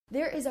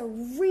there is a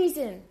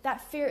reason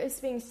that fear is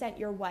being sent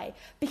your way,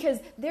 because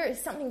there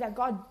is something that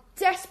God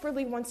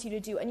desperately wants you to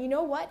do. And you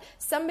know what?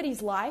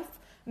 Somebody's life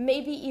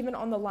may be even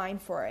on the line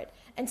for it.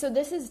 And so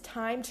this is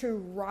time to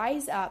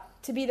rise up,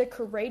 to be the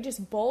courageous,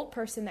 bold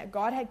person that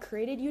God had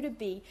created you to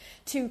be,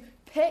 to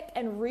pick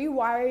and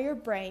rewire your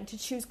brain, to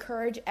choose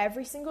courage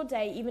every single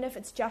day, even if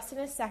it's just in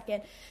a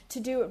second, to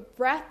do it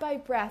breath by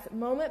breath,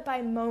 moment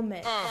by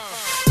moment.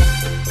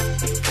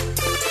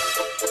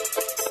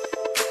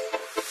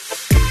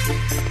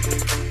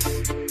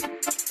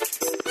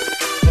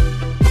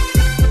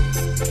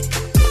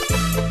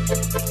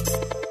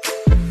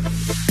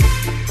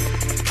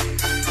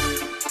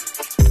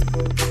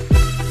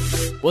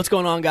 What's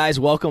going on, guys?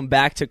 Welcome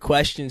back to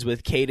Questions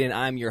with Caden.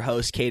 I'm your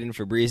host, Caden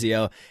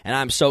Fabrizio, and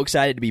I'm so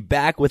excited to be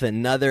back with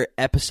another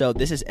episode.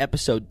 This is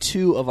episode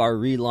 2 of our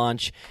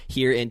relaunch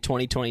here in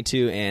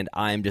 2022, and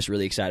I'm just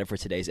really excited for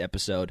today's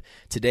episode.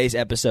 Today's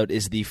episode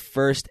is the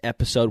first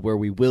episode where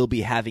we will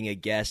be having a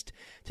guest.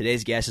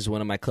 Today's guest is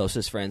one of my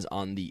closest friends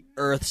on the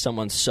earth,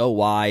 someone so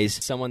wise,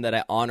 someone that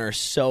I honor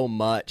so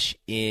much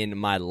in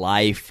my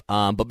life.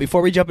 But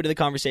before we jump into the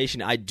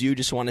conversation, I do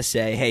just want to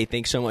say, hey,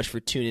 thanks so much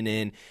for tuning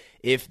in.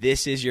 If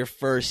this is your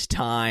first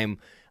time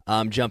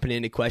jumping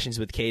into Questions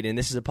with Caden,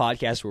 this is a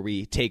podcast where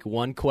we take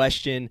one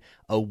question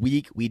a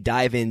week, we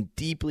dive in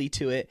deeply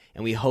to it,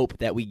 and we hope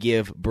that we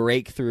give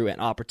breakthrough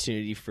and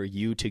opportunity for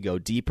you to go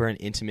deeper and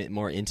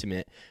more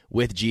intimate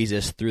with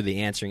Jesus through the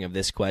answering of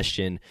this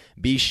question.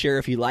 Be sure,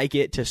 if you like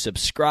it, to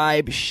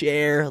subscribe,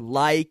 share,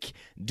 like,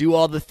 do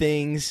all the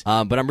things.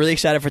 But I'm really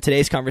excited for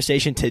today's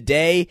conversation.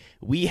 Today,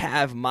 we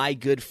have my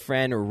good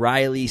friend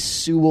Riley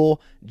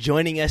Sewell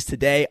joining us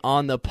today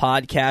on the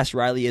podcast.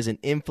 Riley is an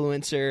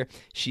influencer.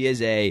 She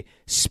is a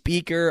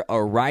speaker,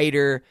 a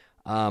writer,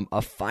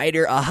 a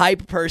fighter, a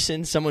hype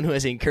person, someone who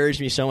has encouraged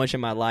me so much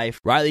in my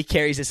life. Riley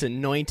carries this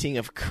anointing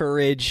of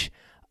courage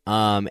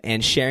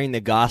and sharing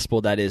the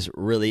gospel that is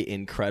really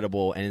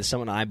incredible, and is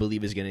someone I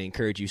believe is going to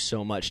encourage you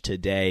so much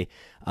today.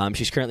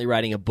 She's currently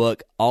writing a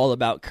book all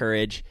about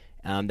courage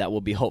that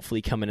will be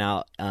hopefully coming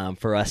out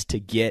for us to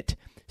get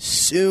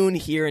soon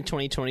here in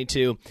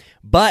 2022.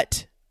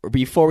 But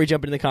before we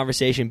jump into the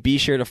conversation, be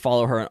sure to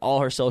follow her on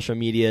all her social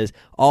medias,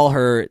 all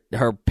her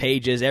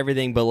pages.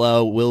 Everything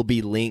below will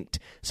be linked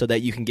so that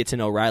you can get to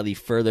know Riley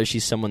further.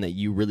 She's someone that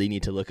you really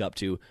need to look up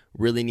to,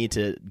 really need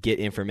to get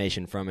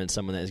information from, and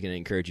someone that is going to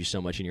encourage you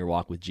so much in your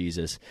walk with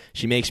Jesus.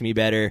 She makes me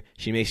better.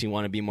 She makes me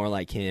want to be more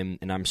like him,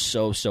 and I'm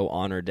so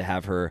honored to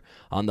have her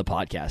on the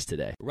podcast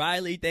today.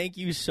 Riley, thank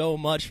you so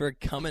much for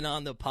coming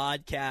on the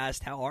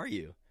podcast. How are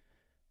you?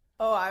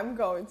 Oh, I'm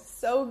going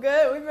so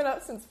good. We've been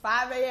up since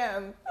 5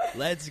 a.m.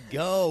 Let's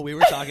go. We were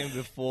talking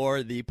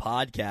before the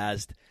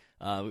podcast,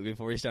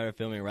 before we started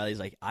filming. Riley's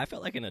like, I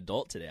felt like an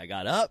adult today. I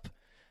got up,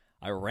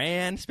 I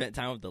ran, spent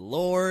time with the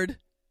Lord.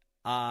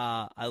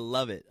 I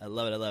love it. I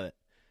love it.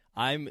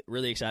 I'm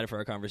really excited for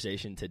our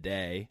conversation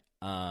today.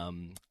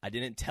 I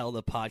didn't tell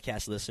the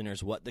podcast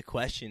listeners what the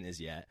question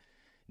is yet.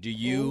 Do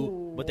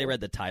you, but they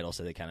read the title,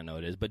 so they kind of know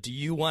what it is. But do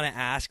you want to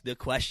ask the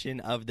question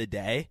of the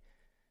day?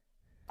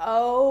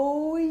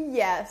 Oh,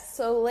 yes.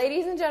 So,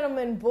 ladies and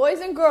gentlemen, boys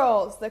and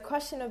girls, the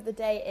question of the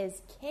day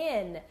is,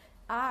 can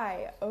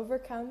I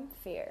overcome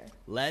fear?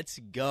 Let's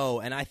go.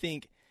 And I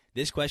think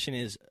this question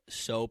is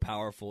so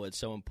powerful. It's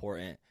so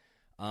important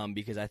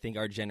because I think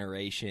our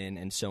generation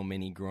and so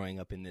many growing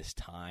up in this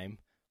time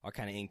are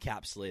kind of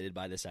encapsulated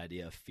by this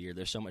idea of fear.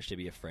 There's so much to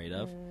be afraid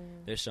of.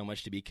 There's so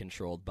much to be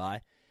controlled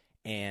by.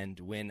 And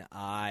when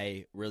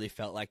I really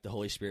felt like the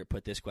Holy Spirit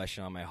put this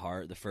question on my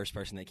heart, the first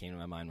person that came to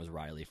my mind was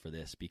Riley for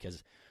this,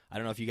 because I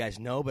don't know if you guys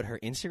know, but her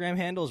Instagram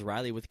handle is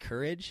Riley with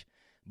Courage.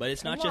 But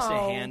it's not just a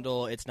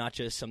handle. It's not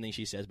just something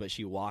she says, but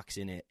she walks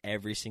in it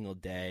every single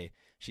day.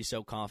 She's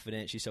so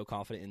confident. She's so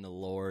confident in the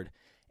Lord.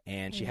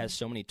 And she has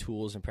so many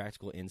tools and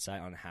practical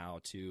insight on how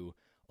to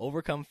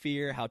overcome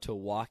fear, how to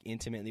walk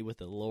intimately with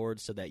the Lord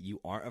so that you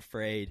aren't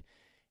afraid.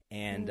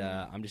 And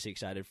I'm just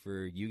excited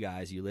for you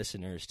guys, you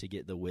listeners, to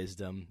get the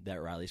wisdom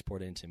that Riley's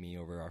poured into me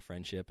over our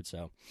friendship. And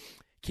so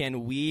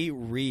can we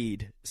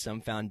read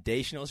some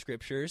foundational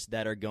scriptures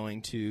that are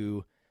going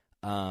to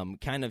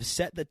kind of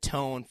set the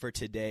tone for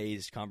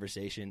today's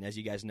conversation? As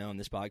you guys know in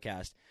this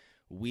podcast,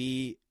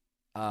 we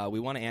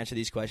want to answer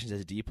these questions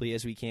as deeply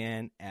as we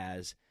can,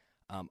 as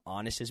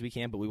honest as we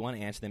can, but we want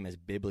to answer them as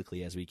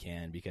biblically as we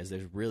can, because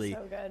there's really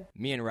so good.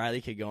 Me and Riley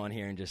could go on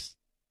here and just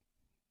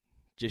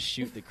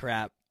shoot the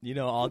crap,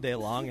 all day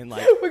long, and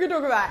like we could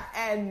talk about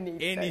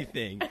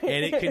anything,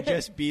 and it could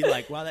just be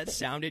like, wow, that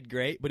sounded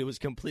great, but it was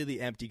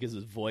completely empty because it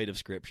was void of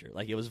scripture.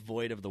 Like, it was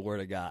void of the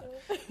Word of God.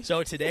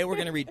 So today we're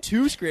going to read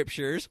 2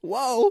 scriptures.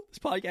 Whoa, this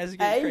podcast is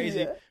getting crazy.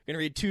 We're going to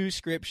read 2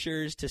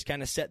 scriptures to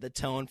kind of set the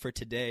tone for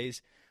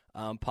today's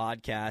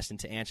podcast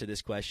and to answer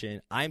this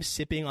question. I'm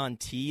sipping on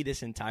tea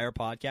this entire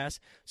podcast,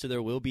 so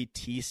there will be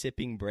tea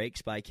sipping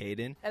breaks by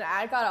Caden. And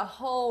I got a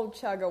whole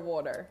chug of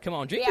water. Come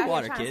on, drink your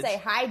water, kids. To stay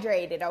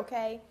hydrated,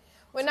 okay?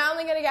 We're not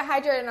only going to get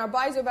hydrated in our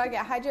bodies, we're about to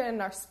get hydrated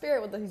in our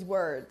spirit with these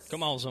words.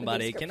 Come on,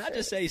 somebody. Can I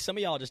just say, some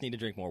of y'all just need to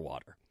drink more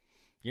water.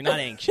 You're not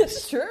anxious.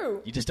 It's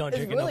true. You just don't It's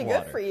drink really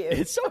enough water. good for you.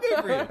 It's so good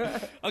for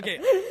you. Okay,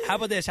 how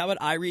about this? How about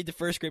I read the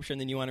first scripture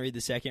and then you want to read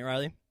the second,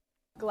 Riley?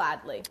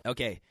 Gladly.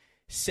 Okay.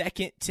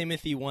 2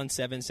 Timothy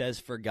 1:7 says,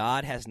 "For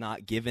God has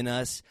not given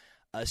us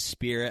a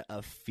spirit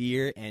of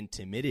fear and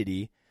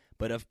timidity,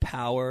 but of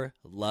power,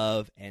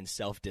 love, and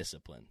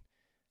self-discipline."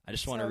 I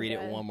just want to So read it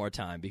good. one more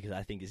time because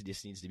I think it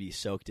just needs to be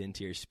soaked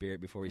into your spirit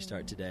before we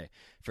start today.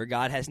 "For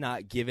God has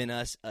not given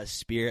us a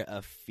spirit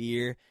of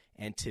fear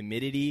and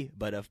timidity,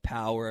 but of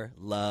power,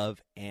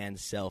 love, and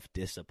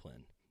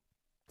self-discipline."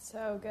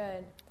 So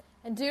good.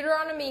 And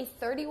Deuteronomy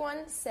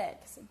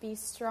 31:6, "Be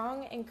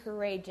strong and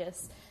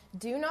courageous.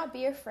 Do not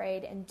be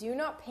afraid and do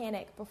not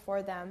panic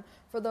before them,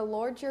 for the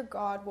Lord your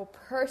God will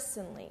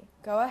personally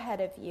go ahead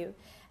of you,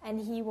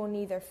 and he will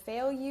neither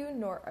fail you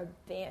nor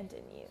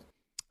abandon you."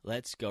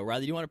 Let's go.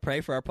 Riley, do you want to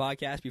pray for our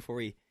podcast before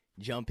we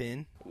jump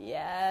in?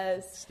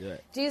 Yes. Let's do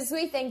it. Jesus,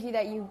 we thank you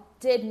that you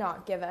did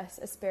not give us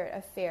a spirit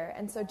of fear.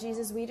 And so,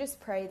 Jesus, we just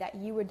pray that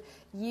you would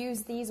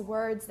use these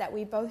words that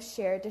we both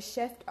shared to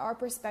shift our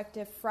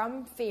perspective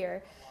from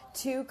fear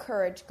to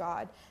courage,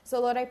 God.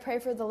 So, Lord, I pray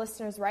for the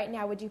listeners right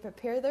now. Would you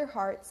prepare their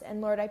hearts? And,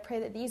 Lord, I pray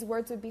that these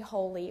words would be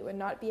holy. It would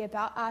not be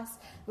about us.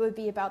 It would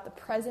be about the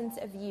presence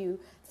of you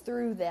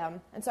through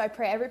them. And so I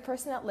pray every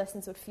person that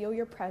listens would feel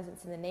your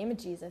presence. In the name of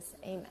Jesus,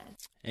 amen.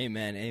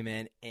 Amen,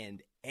 amen,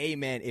 and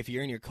amen. If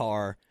you're in your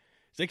car,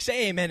 it's like,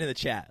 say amen in the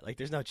chat. Like,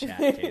 there's no chat,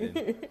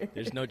 Caden.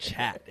 There's no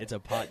chat. It's a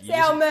pod. Say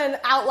amen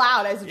out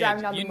loud as you're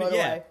driving down the motorway.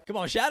 Yeah. Come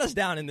on, shout us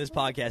down in this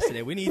podcast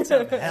today. We need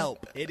some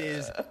help. It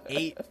is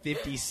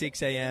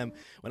 8:56 a.m.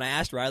 When I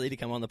asked Riley to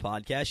come on the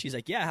podcast, she's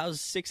like, "Yeah,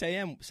 how's 6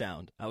 a.m.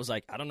 sound?" I was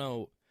like, I don't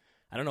know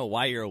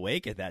why you're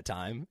awake at that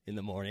time in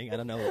the morning. I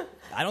don't know.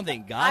 I don't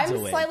think God's I'm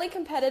awake. slightly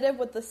competitive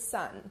with the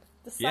sun.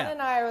 The sun Yeah.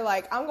 and I are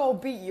like, I'm going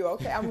to beat you,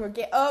 okay? I'm going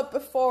to get up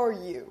before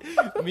you.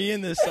 Me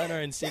and the sun are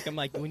in sync. I'm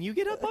like, when you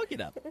get up, I'll get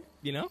up.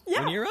 You know?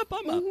 Yeah. When you're up,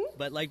 I'm up.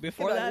 But like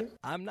before Good on that, you.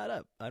 I'm not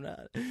up. I'm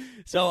not.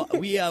 So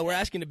we're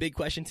asking a big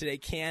question today.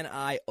 Can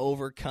I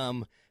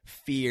overcome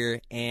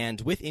fear?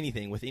 And with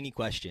anything, with any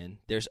question,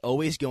 there's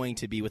always going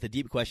to be, with a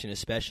deep question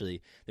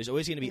especially, there's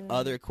always going to be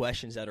other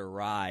questions that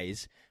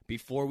arise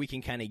before we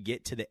can kind of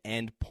get to the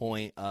end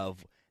point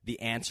of the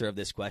answer of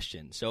this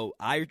question. So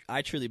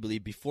I truly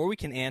believe before we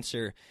can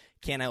answer,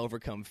 can I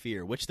overcome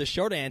fear? Which the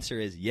short answer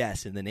is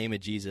yes. In the name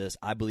of Jesus,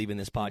 I believe in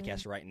this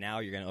podcast right now,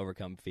 you're going to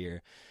overcome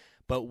fear.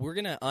 But we're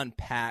going to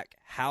unpack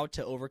how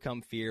to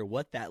overcome fear,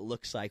 what that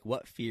looks like,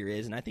 what fear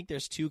is. And I think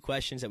there's two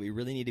questions that we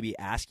really need to be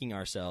asking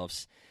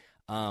ourselves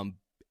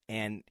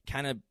and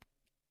kind of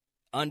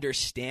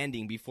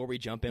understanding before we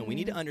jump in. We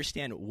need to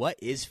understand, what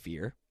is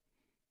fear?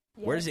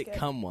 Yeah, Where does it that's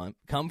good.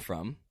 come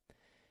from?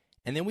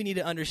 And then we need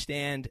to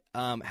understand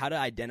how to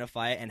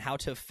identify it and how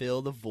to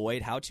fill the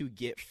void, how to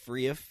get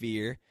free of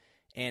fear,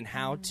 and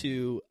how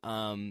to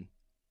kind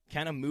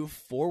of move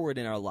forward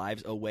in our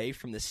lives away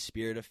from the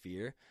spirit of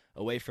fear,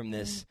 away from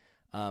this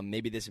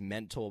maybe this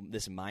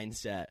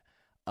mindset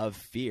of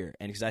fear.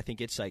 And because I think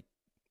it's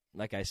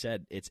like I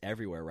said, it's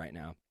everywhere right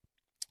now.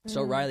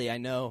 So Riley, I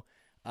know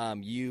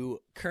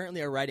you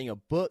currently are writing a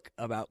book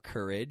about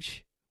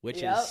courage,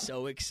 which is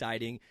so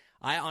exciting.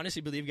 I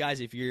honestly believe, guys,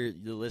 if you're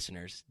the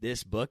listeners,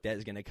 this book that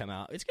is going to come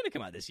out, it's going to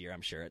come out this year,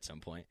 I'm sure, at some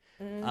point,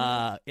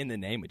 in the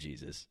name of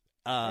Jesus.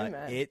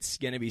 It's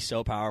going to be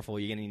so powerful.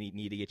 You're going to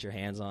need to get your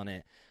hands on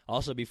it.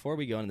 Also, before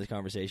we go into this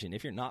conversation,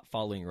 if you're not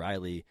following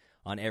Riley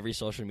on every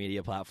social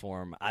media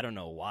platform, I don't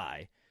know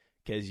why,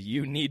 because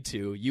you need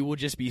to. You will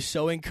just be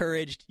so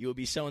encouraged. You will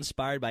be so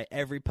inspired by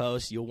every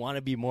post. You'll want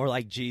to be more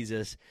like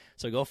Jesus.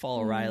 So go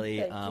follow Riley.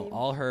 Thank you.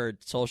 All her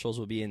socials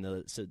will be in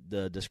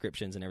the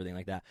descriptions and everything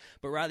like that.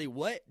 But Riley,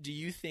 what do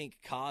you think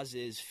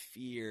causes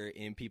fear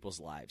in people's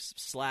lives?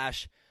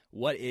 /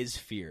 what is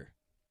fear?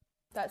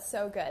 That's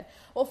so good.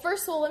 Well,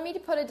 first of all, let me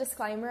put a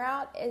disclaimer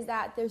out, is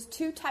that there's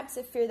two types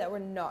of fear that we're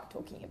not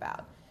talking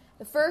about.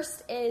 The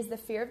first is the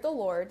fear of the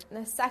Lord,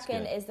 and the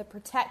second is the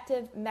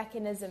protective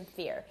mechanism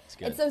fear.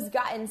 It's those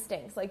gut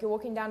instincts, like you're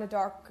walking down a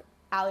dark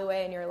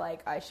alleyway and you're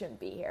like, I shouldn't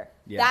be here.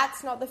 Yeah.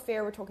 That's not the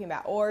fear we're talking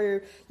about.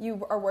 Or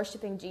you are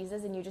worshiping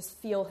Jesus and you just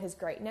feel his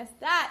greatness.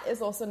 That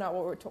is also not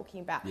what we're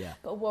talking about. Yeah.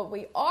 But what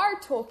we are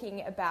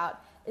talking about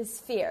is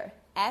fear.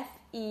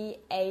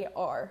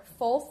 F-E-A-R.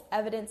 False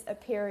evidence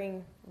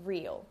appearing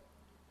real.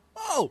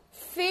 Oh!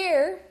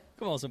 Fear.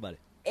 Come on, somebody.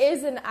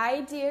 Is an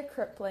idea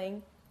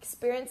crippling,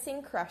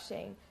 experiencing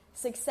crushing,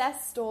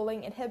 success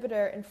stalling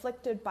inhibitor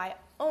inflicted by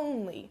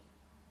only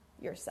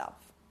yourself.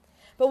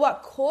 But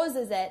what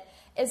causes it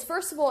is,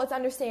 first of all,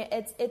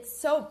 it's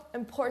so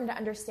important to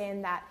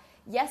understand that,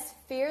 yes,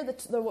 fear,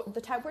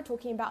 the type we're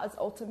talking about, is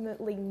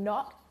ultimately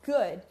not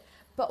good,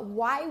 but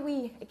why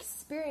we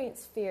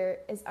experience fear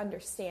is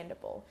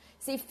understandable.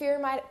 See, fear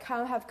might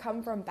have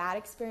come from bad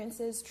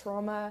experiences,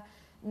 trauma,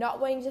 not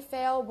wanting to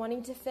fail,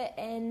 wanting to fit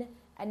in,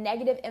 a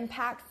negative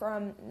impact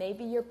from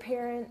maybe your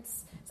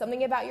parents,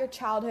 something about your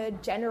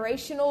childhood,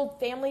 generational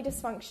family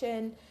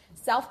dysfunction,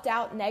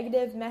 self-doubt,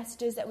 negative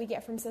messages that we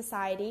get from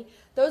society.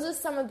 Those are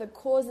some of the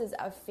causes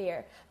of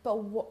fear. But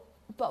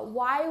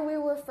why we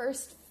were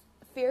first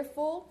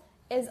fearful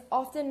is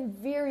often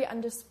very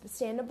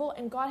understandable,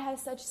 and God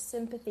has such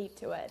sympathy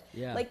to it.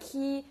 Yeah. Like,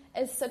 he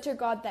is such a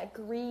God that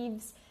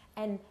grieves,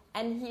 and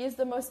he is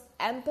the most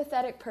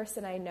empathetic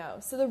person I know.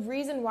 So the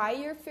reason why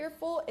you're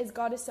fearful is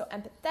God is so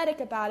empathetic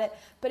about it,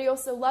 but he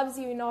also loves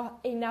you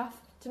enough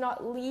to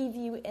not leave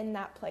you in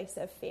that place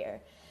of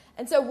fear.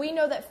 And so we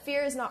know that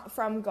fear is not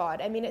from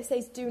God. I mean, it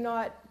says, do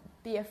not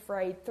be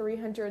afraid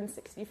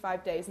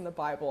 365 days in the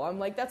Bible. I'm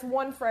like, that's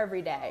one for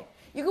every day.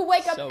 You can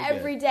wake up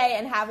every day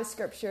and have a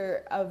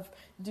scripture of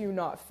do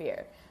not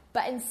fear.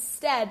 But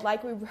instead,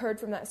 like we've heard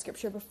from that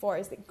scripture before,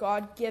 is that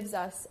God gives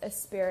us a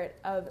spirit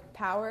of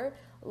power,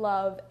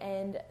 love,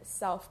 and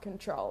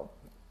self-control.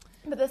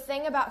 But the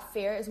thing about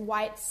fear is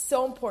why it's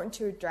so important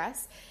to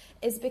address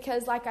is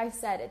because, like I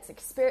said, it's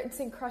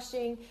experiencing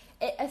crushing.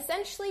 It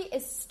essentially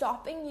is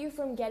stopping you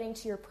from getting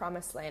to your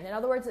promised land. In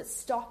other words, it's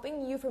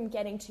stopping you from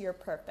getting to your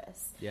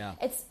purpose. Yeah.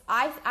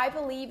 I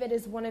believe it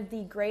is one of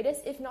the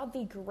greatest, if not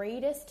the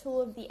greatest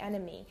tool of the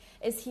enemy,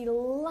 is he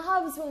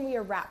loves when we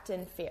are wrapped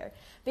in fear.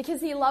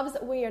 Because he loves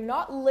that we are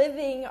not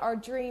living our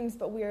dreams,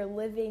 but we are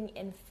living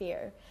in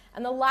fear.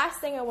 And the last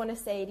thing I want to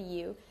say to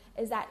you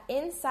is that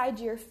inside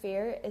your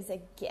fear is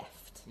a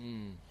gift.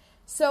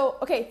 So,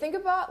 okay, think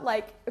about,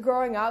 like,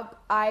 growing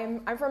up. I'm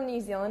from New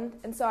Zealand,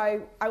 and so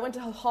I went to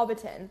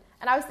Hobbiton,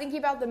 and I was thinking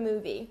about the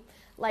movie,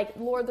 like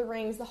Lord of the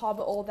Rings, The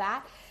Hobbit, all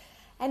that.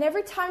 And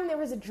every time there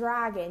was a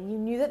dragon, you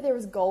knew that there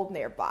was gold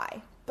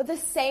nearby. But the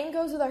same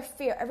goes with our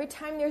fear. Every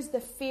time there's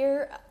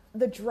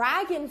the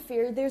dragon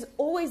fear, there's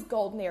always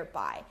gold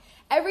nearby.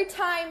 Every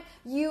time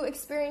you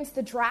experience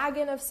the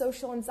dragon of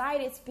social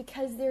anxiety, it's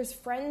because there's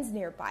friends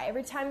nearby.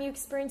 Every time you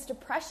experience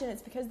depression,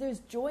 it's because there's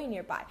joy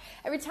nearby.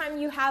 Every time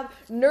you have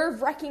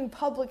nerve-wracking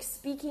public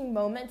speaking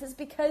moments, it's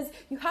because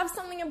you have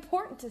something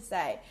important to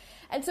say.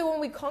 And so when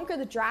we conquer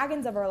the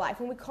dragons of our life,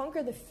 when we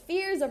conquer the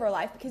fears of our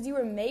life, because you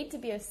were made to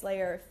be a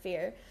slayer of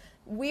fear,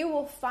 we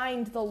will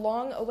find the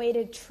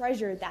long-awaited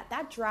treasure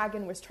that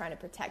dragon was trying to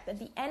protect, that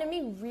the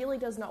enemy really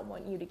does not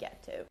want you to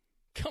get to.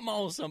 Come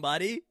on,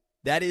 somebody.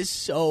 That is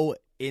so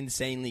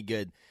insanely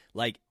good.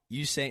 Like,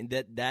 you saying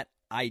that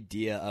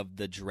idea of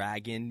the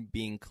dragon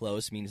being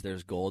close means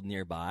there's gold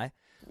nearby.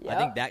 Yep.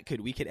 I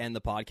think we could end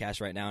the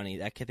podcast right now,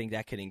 and I think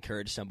that could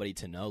encourage somebody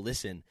to know,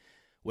 listen,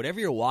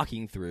 whatever you're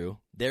walking through,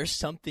 there's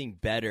something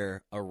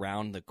better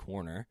around the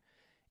corner.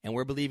 And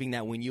we're believing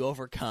that when you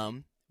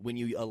overcome, when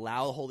you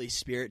allow the Holy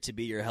Spirit to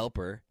be your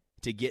helper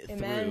to get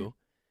through,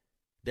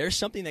 there's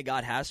something that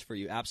God has for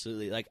you,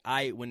 absolutely. Like,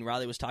 when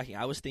Riley was talking,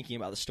 I was thinking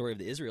about the story of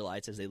the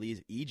Israelites as they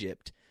leave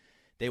Egypt.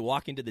 They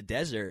walk into the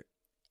desert,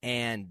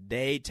 and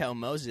they tell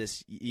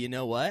Moses, you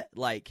know what?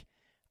 Like,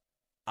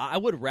 I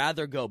would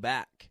rather go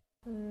back.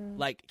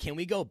 Like, can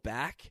we go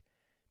back?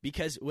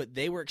 Because what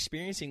they were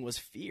experiencing was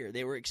fear.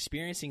 They were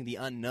experiencing the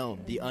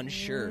unknown, the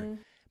unsure.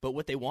 But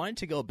what they wanted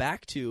to go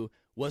back to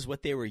was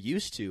what they were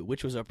used to,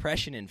 which was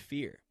oppression and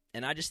fear.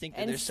 And I just think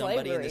that there's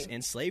somebody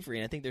in slavery,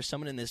 and I think there's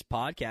someone in this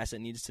podcast that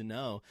needs to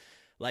know,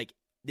 like,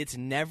 the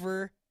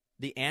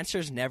answer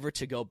is never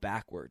to go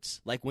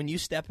backwards. Like, when you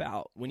step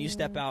out and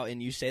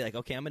you say, like,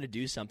 okay, I'm going to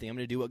do something, I'm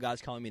going to do what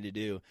God's calling me to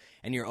do,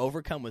 and you're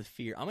overcome with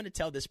fear, I'm going to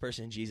tell this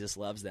person Jesus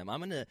loves them.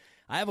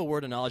 I have a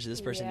word of knowledge that this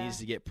person needs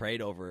to get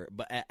prayed over,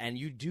 and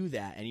you do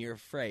that, and you're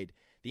afraid.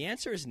 The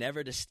answer is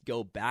never to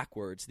go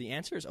backwards. The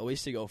answer is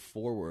always to go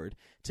forward,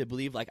 to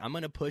believe, like, I'm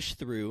going to push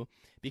through,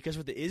 because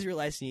what the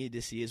Israelites needed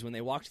to see is when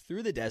they walked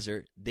through the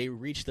desert, they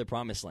reached the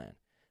promised land.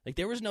 Like,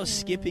 there was no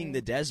skipping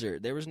the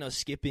desert. There was no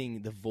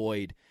skipping the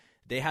void.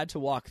 They had to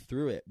walk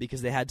through it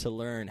because they had to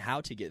learn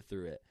how to get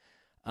through it,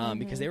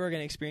 because they were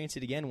going to experience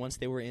it again once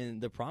they were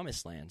in the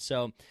promised land.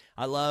 So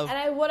what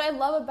I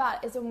love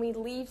about it is when we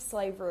leave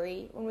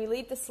slavery, when we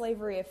leave the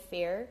slavery of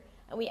fear,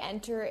 and we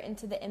enter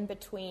into the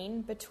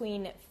in-between,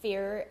 between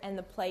fear and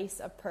the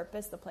place of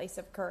purpose, the place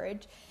of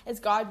courage,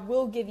 is God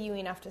will give you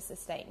enough to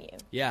sustain you.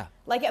 Yeah.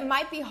 Like, it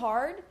might be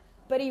hard,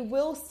 but he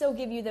will still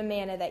give you the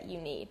manna that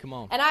you need. Come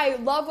on. And I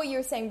love what you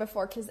were saying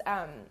before, because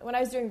when I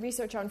was doing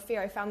research on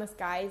fear, I found this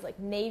guy, he's like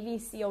Navy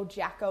SEAL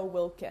Jacko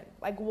Wilkin.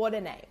 Like, what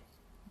a name.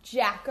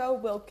 Jacko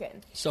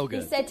Wilkin. So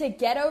good. He said to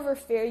get over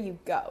fear, you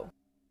go.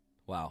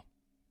 Wow.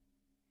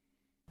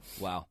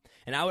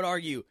 And I would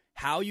argue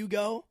how you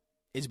go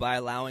is by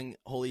allowing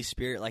Holy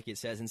Spirit, like it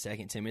says in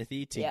 2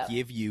 Timothy, to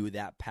give you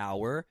that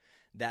power,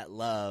 that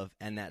love,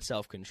 and that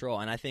self-control.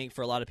 And I think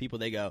for a lot of people,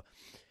 they go,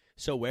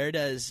 so where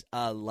does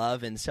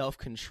love and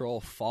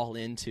self-control fall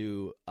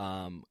into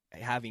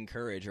having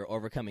courage or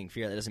overcoming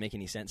fear? That doesn't make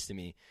any sense to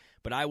me.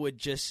 But I would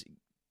just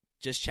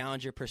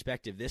challenge your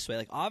perspective this way.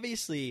 Like,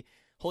 obviously,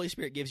 Holy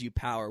Spirit gives you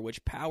power,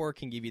 which power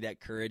can give you that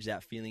courage,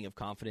 that feeling of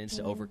confidence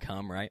to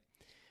overcome, right?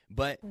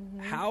 But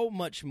how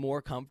much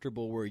more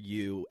comfortable were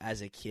you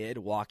as a kid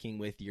walking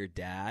with your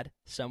dad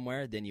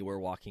somewhere than you were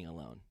walking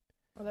alone?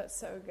 Oh, that's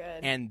so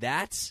good. And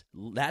that's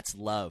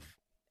love.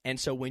 And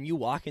so when you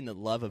walk in the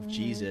love of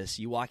Jesus,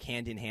 you walk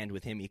hand in hand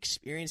with him,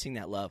 experiencing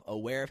that love,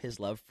 aware of his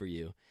love for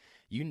you.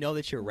 You know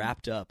that you're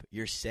wrapped up,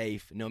 you're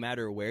safe, no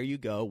matter where you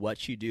go,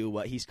 what you do,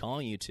 what he's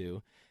calling you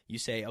to. You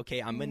say, okay,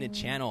 I'm going to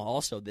channel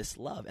also this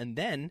love. And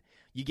then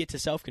you get to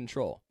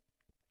self-control.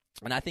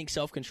 And I think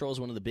self-control is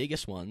one of the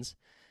biggest ones,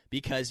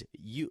 because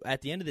you,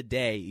 at the end of the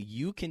day,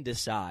 you can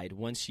decide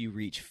once you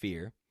reach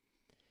fear,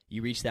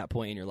 you reach that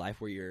point in your life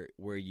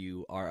where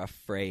you are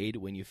afraid,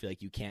 when you feel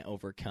like you can't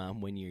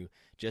overcome, when you're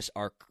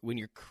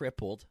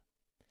crippled,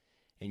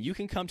 and you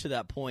can come to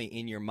that point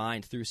in your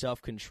mind through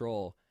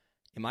self-control.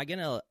 Am I going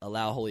to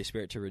allow Holy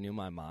Spirit to renew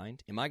my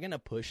mind? Am I going to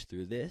push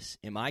through this?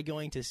 Am I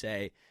going to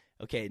say,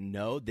 okay,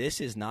 no, this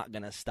is not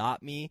going to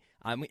stop me?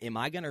 Am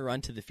I going to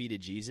run to the feet of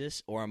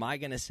Jesus, or am I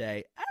going to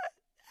say,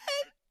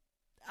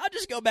 I'll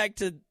just go back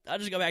to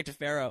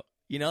Pharaoh.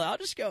 I'll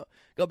just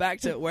go back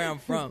to where I'm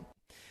from,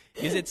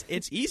 because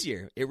it's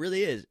easier. It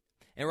really is.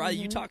 And Riley,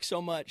 you talk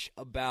so much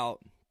about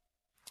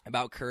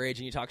courage,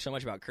 and you talk so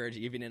much about courage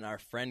even in our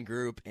friend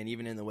group and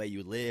even in the way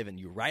you live, and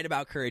you write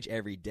about courage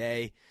every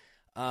day.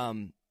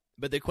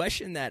 But the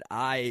question that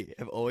I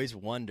have always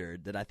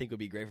wondered, that I think would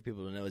be great for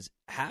people to know, is,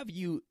 have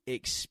you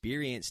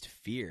experienced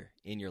fear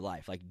in your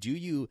life? Like,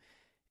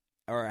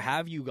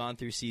 have you gone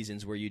through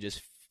seasons where you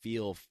just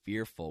feel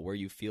fearful, where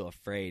you feel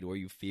afraid, where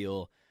you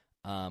feel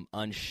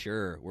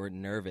unsure or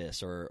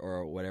nervous,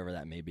 or whatever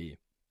that may be?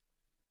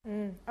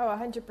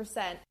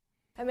 100%.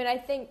 I mean, I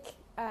think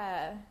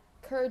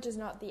courage is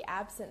not the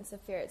absence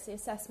of fear. It's the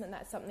assessment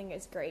that something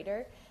is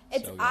greater.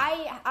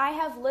 I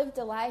have lived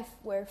a life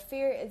where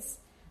fear is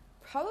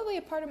probably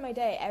a part of my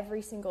day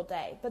every single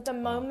day. But the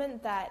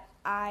moment that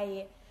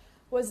I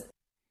was...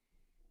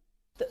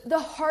 The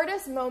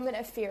hardest moment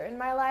of fear in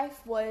my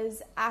life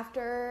was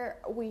after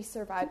we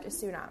survived a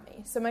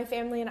tsunami. So my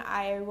family and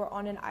I were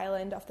on an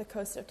island off the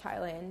coast of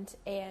Thailand,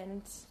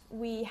 and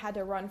we had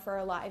to run for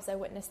our lives. I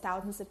witnessed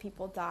thousands of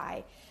people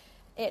die.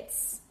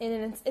 It's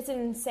an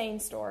insane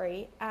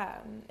story.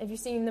 If you've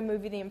seen the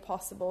movie The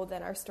Impossible,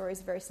 then our story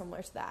is very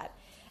similar to that.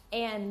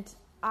 And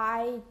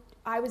I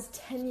was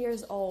 10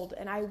 years old,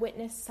 and I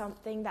witnessed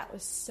something that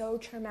was so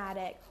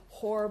traumatic,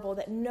 horrible,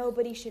 that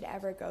nobody should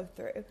ever go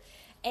through.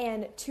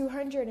 And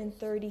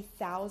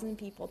 230,000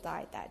 people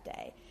died that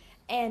day.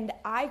 And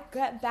I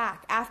got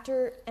back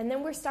and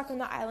then we're stuck on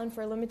the island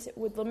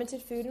with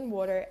limited food and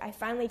water. I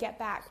finally get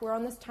back. We're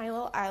on this tiny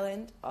little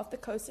island off the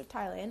coast of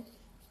Thailand.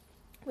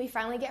 We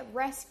finally get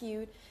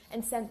rescued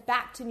and sent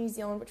back to New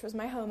Zealand, which was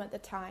my home at the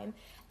time.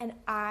 And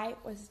I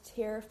was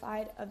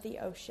terrified of the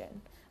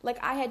ocean.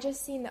 Like, I had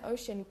just seen the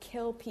ocean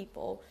kill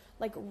people,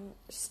 like,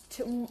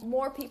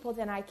 more people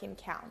than I can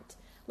count.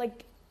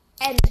 Like,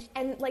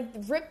 and like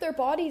rip their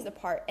bodies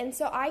apart. And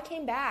so I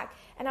came back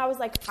and I was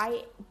like,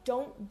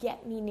 don't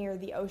get me near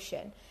the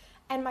ocean.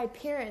 And my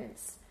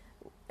parents,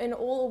 in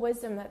all the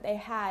wisdom that they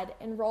had,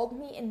 enrolled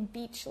me in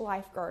beach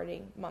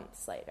lifeguarding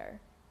months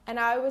later. And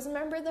I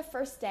remember the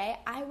first day,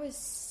 I was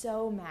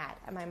so mad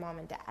at my mom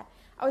and dad.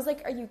 I was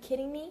like, are you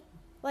kidding me?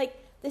 Like,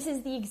 this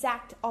is the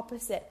exact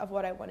opposite of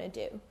what I want to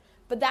do.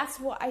 But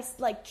that's what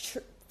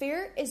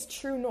fear is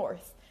true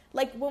north.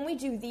 Like, when we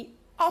do the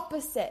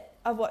opposite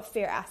of what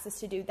fear asks us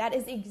to do, that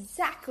is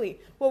exactly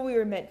what we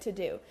were meant to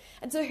do.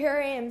 And so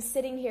here I am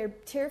sitting here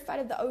terrified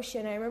of the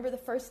ocean. I remember the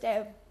first day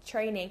of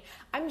training.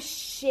 I'm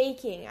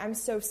shaking. I'm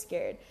so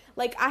scared.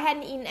 Like, I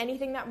hadn't eaten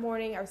anything that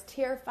morning. I was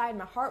terrified.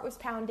 My heart was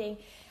pounding.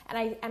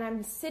 And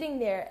I'm sitting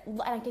there,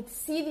 and I could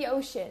see the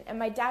ocean. And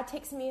my dad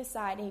takes me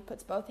aside, and he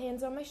puts both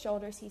hands on my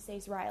shoulders. He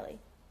says, Riley,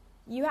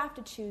 you have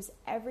to choose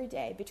every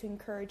day between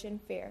courage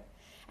and fear.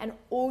 And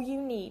all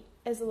you need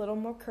is a little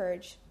more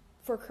courage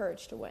for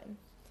courage to win.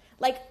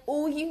 Like,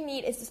 all you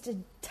need is just a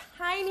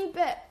tiny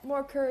bit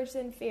more courage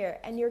than fear,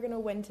 and you're going to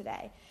win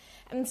today.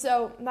 And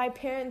so my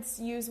parents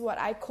use what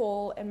I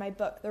call in my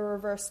book the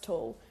reverse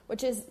tool,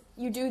 which is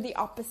you do the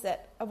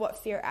opposite of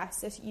what fear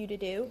asks you to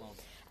do.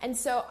 And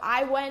so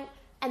I went,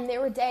 and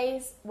there were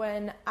days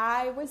when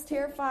I was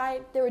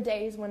terrified. There were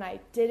days when I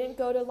didn't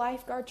go to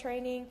lifeguard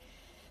training.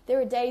 There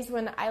were days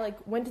when I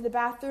went to the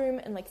bathroom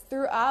and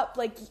threw up.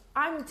 Like,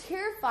 I'm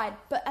terrified,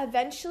 but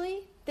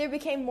eventually there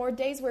became more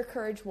days where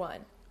courage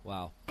won.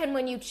 Wow. And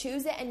when you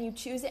choose it and you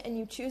choose it and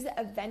you choose it,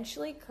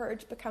 eventually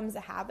courage becomes a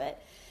habit.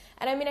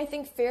 And I mean, I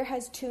think fear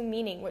has two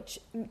meanings,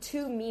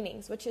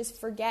 which is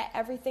forget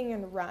everything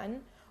and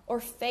run,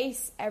 or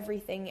face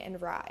everything and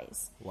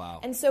rise. Wow.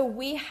 And so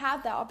we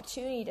have that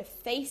opportunity to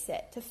face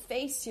it, to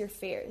face your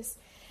fears.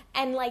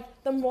 And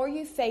the more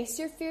you face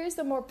your fears,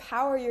 the more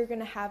power you're going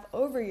to have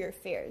over your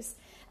fears.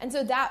 And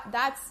so that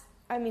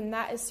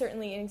is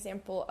certainly an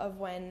example of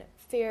when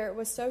fear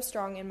was so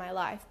strong in my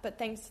life. But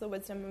thanks to the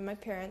wisdom of my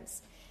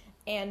parents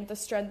and the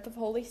strength of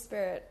Holy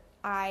Spirit,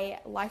 I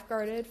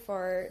lifeguarded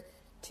for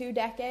 2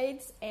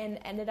 decades and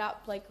ended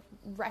up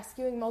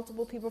rescuing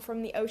multiple people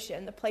from the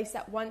ocean. The place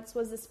that once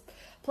was this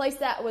place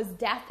that was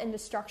death and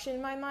destruction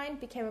in my mind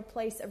became a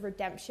place of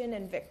redemption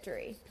and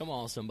victory. Come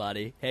on,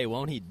 somebody. Hey,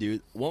 won't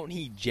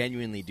he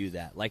genuinely do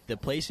that? Like, the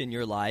place in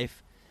your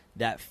life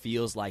that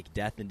feels like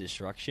death and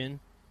destruction,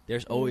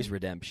 there's always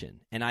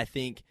redemption. And I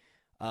think,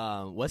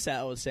 what's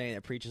that old saying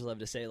that preachers love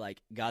to say?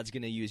 God's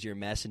going to use your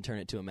mess and turn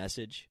it to a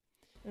message.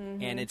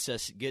 Mm-hmm. And it's a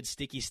good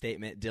sticky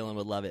statement. Dylan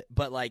would love it.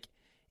 But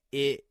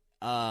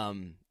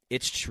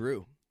it's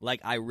true.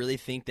 Like, I really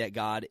think that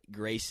God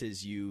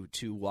graces you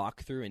to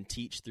walk through and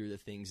teach through the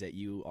things that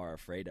you are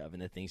afraid of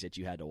and the things that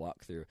you had to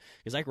walk through.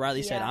 Because like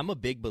Riley said, I'm a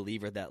big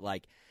believer that,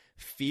 like,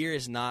 fear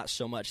is not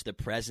so much the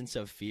presence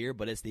of fear,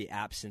 but it's the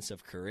absence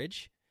of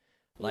courage.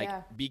 Like,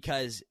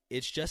 because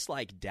it's just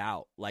like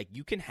doubt. Like,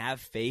 you can have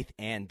faith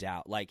and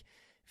doubt. Like,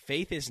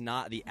 faith is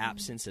not the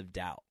absence of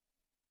doubt.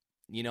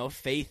 You know,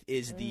 faith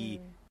is the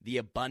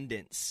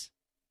abundance.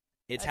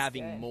 It's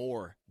having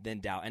more than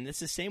doubt. And it's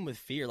the same with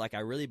fear. Like, I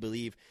really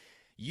believe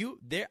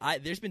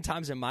there's been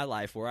times in my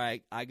life where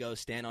I go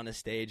stand on a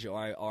stage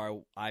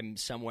or I'm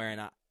somewhere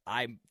and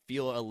I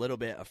feel a little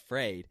bit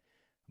afraid,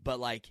 but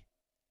like,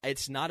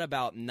 it's not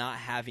about not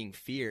having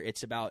fear.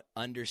 It's about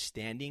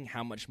understanding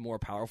how much more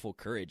powerful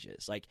courage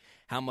is. Like,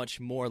 how much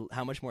more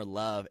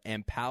love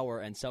and power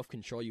and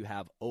self-control you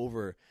have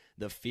over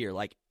the fear.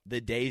 Like,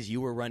 the days you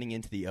were running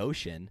into the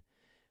ocean,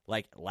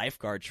 like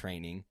lifeguard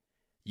training,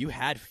 you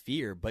had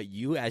fear, but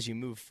as you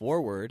move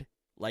forward,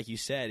 like you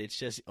said, it's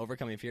just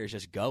overcoming fear is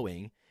just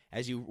going.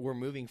 As you were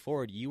moving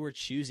forward, you were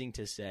choosing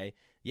to say,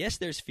 yes,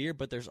 there's fear,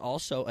 but there's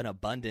also an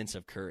abundance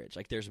of courage.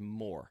 Like, there's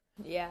more.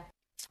 Yeah.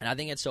 And I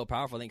think it's so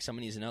powerful. I think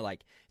someone needs to know,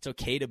 like, it's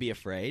okay to be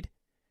afraid.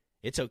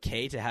 It's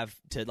okay to have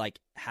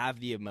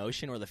the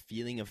emotion or the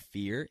feeling of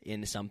fear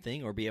in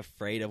something, or be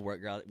afraid of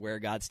where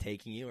God's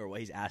taking you or what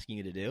he's asking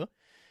you to do.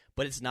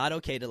 But it's not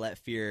okay to let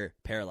fear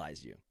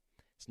paralyze you.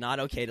 It's not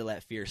okay to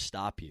let fear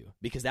stop you,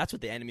 because that's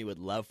what the enemy would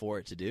love for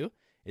it to do,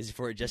 is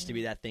for it just to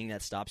be that thing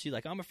that stops you.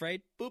 Like, I'm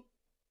afraid, boop.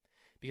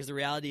 Because the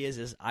reality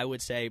is I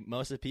would say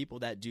most of the people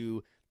that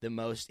do the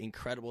most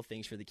incredible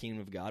things for the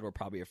kingdom of God were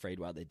probably afraid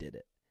while they did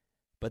it.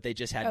 But they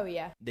just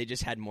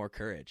had more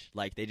courage.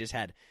 Like, they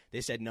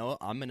said, no,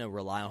 I'm going to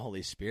rely on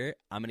Holy Spirit.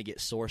 I'm going to get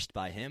sourced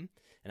by him.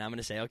 And I'm going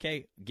to say,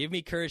 okay, give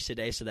me courage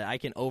today so that I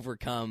can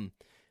overcome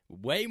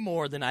way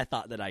more than I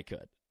thought that I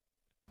could.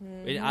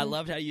 Mm-hmm. I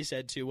loved how you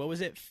said too, what was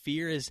it?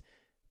 Fear is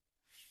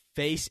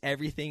face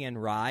everything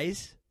and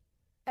rise.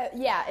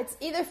 It's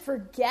either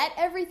forget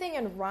everything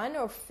and run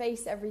or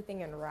face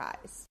everything and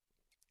rise.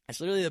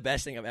 That's literally the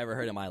best thing I've ever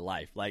heard in my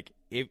life. Like,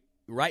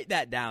 write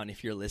that down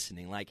if you're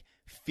listening. Like,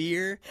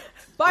 fear.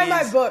 Buy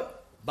my book.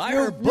 Buy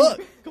her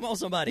book. Come on,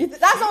 somebody.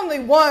 That's only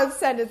one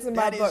sentence in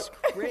my book. That is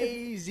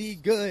crazy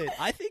good.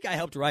 I think I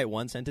helped write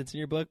one sentence in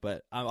your book,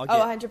 but I'll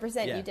get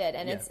 100% you did.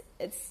 And it's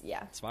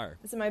fire.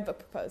 It's in my book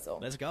proposal.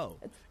 Let's go.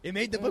 It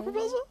made the book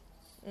proposal?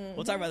 Mm-hmm.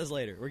 We'll talk about this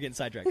later. We're getting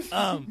sidetracked.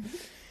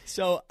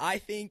 So I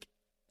think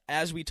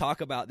as we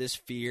talk about this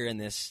fear and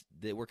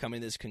that we're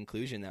coming to this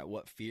conclusion that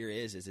what fear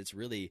is it's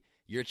really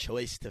your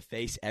choice to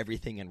face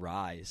everything and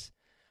rise.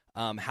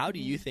 How do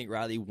you think,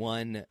 Riley,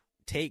 one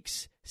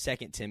takes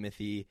 2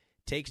 Timothy,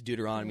 takes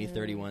Deuteronomy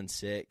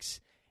 31:6,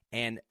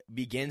 and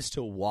begins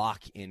to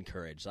walk in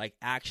courage? Like,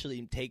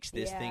 actually takes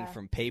this thing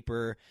from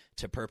paper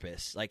to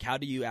purpose. Like, how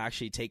do you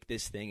actually take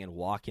this thing and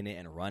walk in it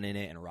and run in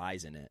it and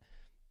rise in it?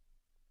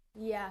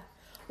 Yeah.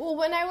 Well,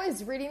 when I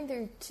was reading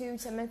through 2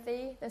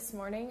 Timothy this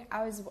morning,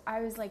 I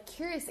was like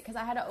curious, because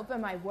I had to open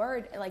my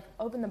word, like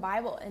open the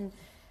Bible and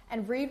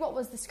read what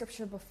was the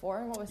scripture before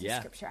and what was the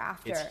scripture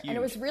after. And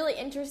it was really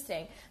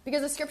interesting,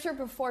 because the scripture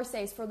before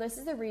says, "For this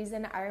is the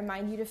reason I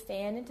remind you to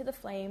fan into the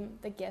flame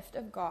the gift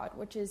of God,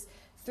 which is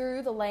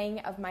through the laying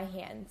of my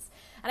hands."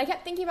 And I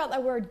kept thinking about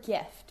that word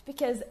gift,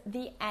 because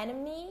the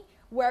enemy,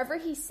 wherever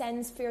he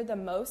sends fear the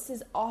most,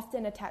 is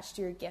often attached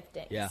to your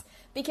giftings. Yeah.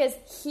 Because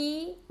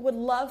he would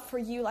love for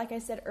you, like I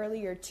said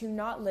earlier, to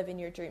not live in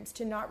your dreams,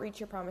 to not reach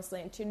your promised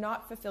land, to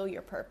not fulfill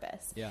your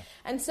purpose. Yeah.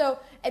 And so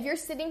if you're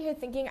sitting here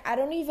thinking, I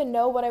don't even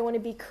know what I want to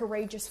be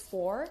courageous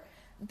for,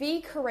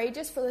 be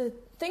courageous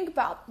think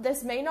about,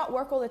 this may not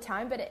work all the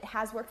time, but it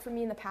has worked for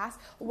me in the past.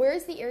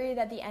 Where's the area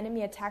that the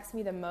enemy attacks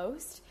me the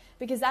most?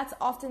 Because that's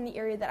often the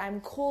area that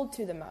I'm called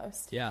to the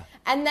most. Yeah.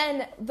 And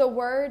then the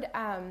word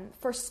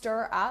for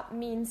stir up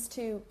means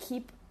to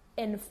keep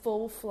in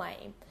full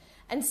flame.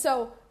 And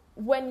so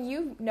when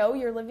you know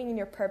you're living in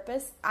your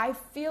purpose, I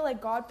feel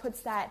like God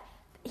puts that,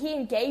 he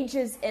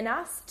engages in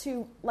us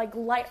to like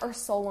light our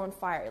soul on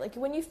fire. Like,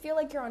 when you feel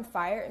like you're on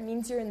fire, it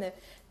means you're in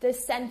the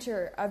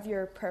center of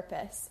your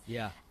purpose.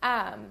 Yeah.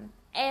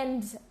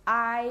 And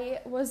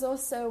I was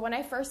also, when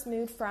I first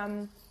moved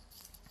from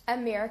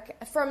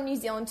New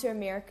Zealand to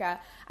America,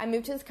 I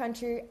moved to this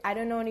country. I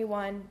don't know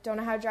anyone, don't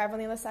know how to drive on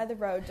the other side of the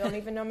road, don't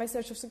even know my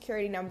social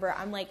security number.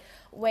 I'm like,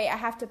 wait, I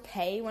have to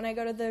pay when I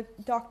go to the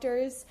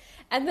doctors?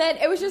 And then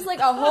it was just like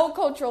a whole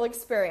cultural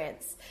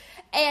experience.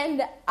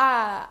 And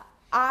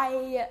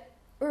I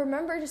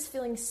remember just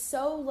feeling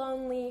so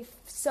lonely,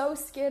 so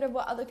scared of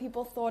what other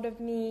people thought of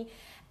me.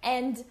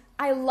 And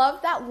I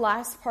love that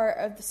last part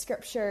of the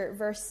scripture,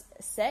 verse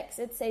 6.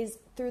 It says,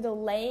 through the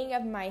laying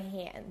of my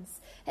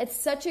hands. It's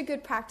such a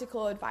good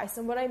practical advice.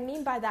 And what I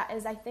mean by that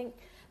is, I think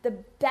the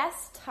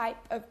best type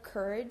of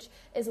courage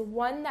is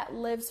one that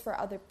lives for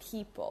other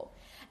people.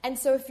 And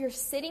so if you're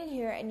sitting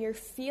here and you're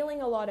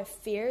feeling a lot of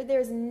fear,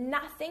 there's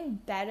nothing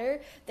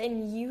better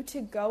than you to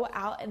go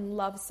out and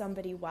love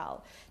somebody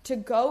well. To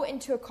go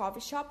into a coffee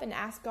shop and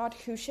ask God,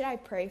 who should I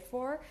pray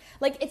for?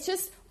 Like, it's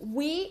just,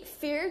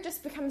 fear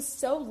just becomes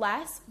so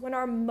less when when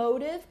our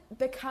motive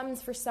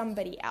becomes for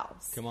somebody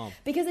else. Come on.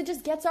 Because it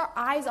just gets our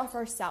eyes off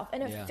ourselves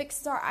and it Yeah.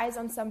 fixes our eyes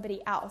on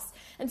somebody else.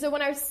 And so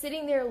when I was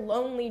sitting there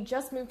lonely,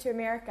 just moved to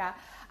America,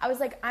 I was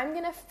like, I'm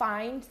going to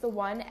find the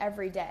one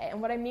every day.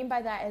 And what I mean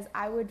by that is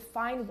I would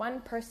find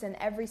one person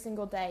every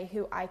single day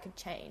who I could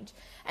change.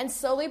 And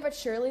slowly but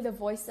surely, the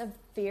voice of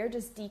fear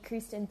just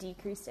decreased and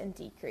decreased and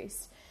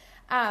decreased.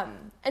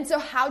 And so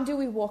how do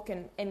we walk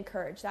in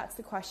courage? That's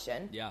the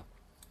question. Yeah.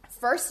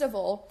 First of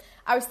all,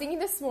 I was thinking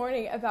this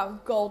morning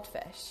about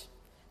goldfish.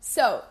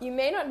 So, you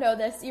may not know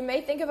this. You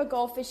may think of a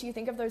goldfish, you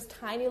think of those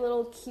tiny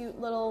little, cute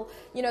little,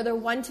 they're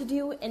 1 to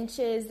 2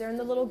 inches. They're in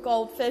the little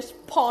goldfish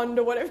pond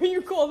or whatever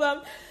you call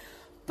them.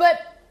 But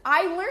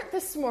I learned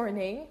this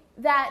morning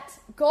that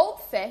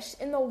goldfish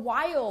in the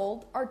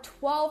wild are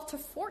 12 to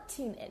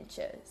 14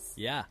 inches.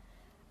 Yeah.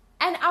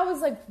 And I was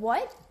like,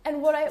 what?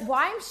 And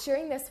why I'm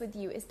sharing this with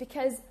you is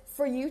because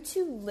for you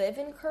to live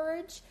in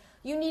courage,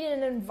 you need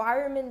an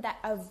environment that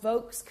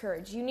evokes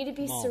courage. You need to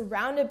be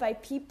surrounded by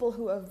people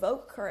who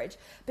evoke courage,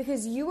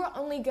 because you are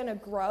only going to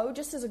grow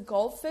just as a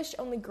goldfish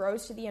only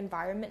grows to the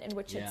environment in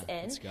which it's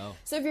in. Let's go.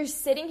 So if you're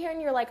sitting here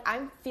and you're like,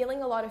 I'm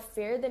feeling a lot of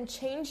fear, then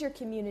change your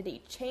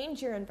community,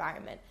 change your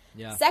environment.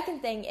 Yeah.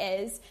 Second thing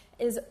is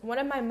one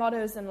of my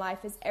mottos in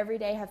life is every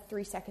day have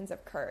 3 seconds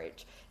of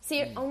courage. See,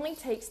 it only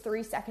takes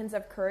 3 seconds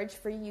of courage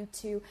for you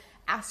to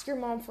ask your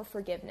mom for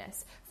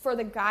forgiveness, for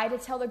the guy to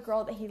tell the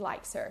girl that he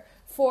likes her,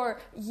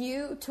 for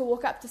you to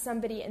walk up to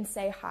somebody and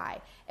say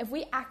hi. If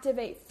we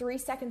activate 3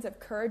 seconds of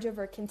courage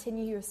over a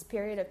continuous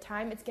period of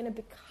time, it's going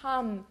to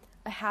become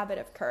a habit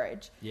of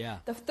courage. Yeah.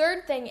 The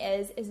third thing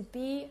is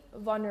be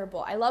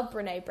vulnerable. I love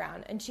Brene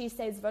Brown, and she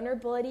says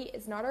vulnerability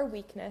is not our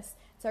weakness,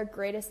 it's our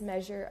greatest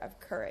measure of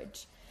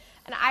courage.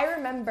 And I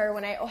remember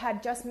when I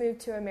had just moved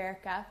to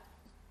America,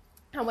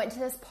 I went to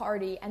this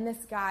party, and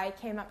this guy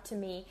came up to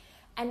me,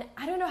 and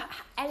I don't know,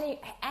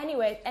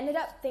 anyway, ended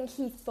up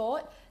he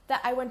thought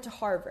that I went to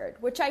Harvard,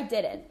 which I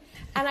didn't.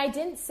 And I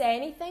didn't say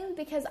anything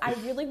because I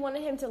really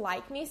wanted him to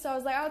like me, so I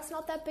was like, oh, it's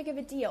not that big of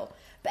a deal.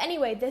 But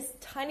anyway, this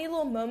tiny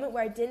little moment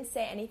where I didn't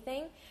say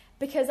anything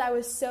because I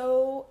was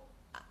so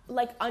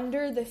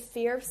under the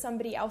fear of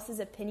somebody else's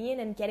opinion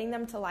and getting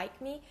them to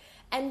like me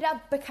ended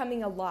up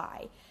becoming a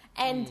lie.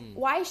 And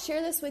why I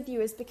share this with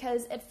you is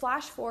because it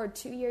flashed forward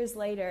 2 years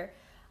later,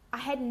 I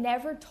had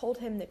never told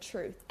him the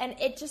truth. And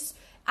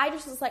I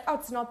just was like, oh,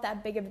 it's not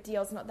that big of a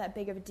deal. It's not that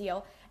big of a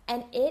deal.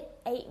 And it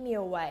ate me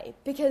away,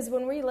 because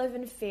when we live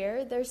in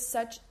fear, there's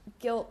such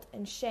guilt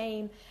and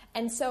shame.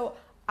 And so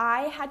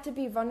I had to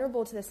be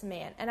vulnerable to this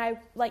man. And I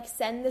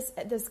send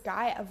this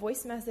guy a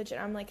voice message,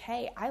 and I'm like,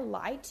 hey, I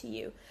lied to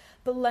you.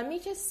 But let me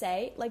just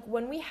say,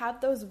 when we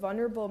have those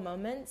vulnerable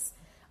moments,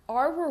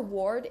 our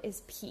reward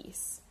is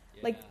peace.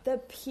 Yeah. The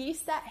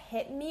peace that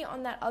hit me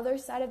on that other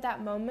side of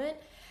that moment.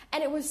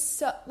 And it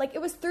was it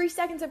was 3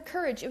 seconds of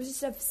courage. It was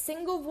just a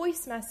single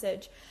voice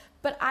message.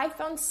 But I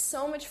found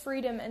so much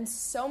freedom and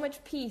so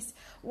much peace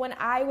when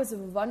I was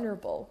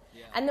vulnerable.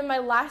 Yeah. And then my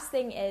last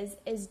thing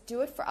is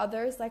do it for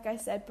others, like I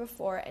said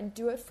before, and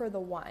do it for the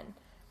one.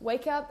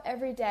 Wake up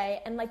every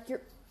day, and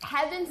your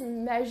heaven's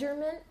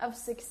measurement of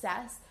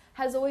success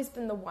has always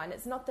been the one.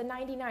 It's not the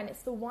 99,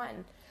 it's the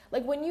one.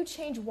 When you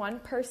change one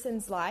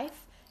person's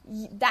life,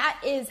 that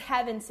is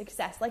heaven's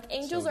success.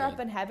 Angels are up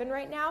in heaven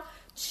right now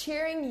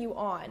cheering you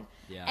on.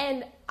 Yeah.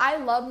 And I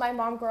love my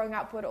mom growing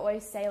up would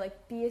always say,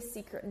 be a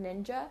secret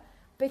ninja,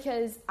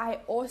 because I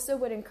also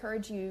would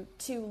encourage you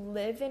to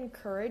live in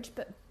courage,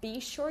 but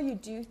be sure you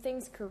do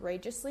things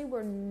courageously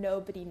where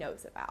nobody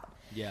knows about.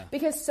 Yeah.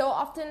 Because so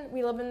often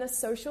we live in the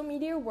social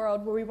media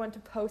world where we want to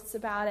post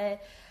about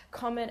it,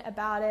 comment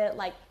about it,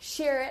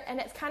 share it, and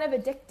it's kind of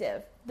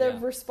addictive, the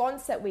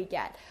response that we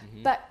get.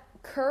 Mm-hmm. But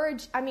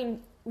courage,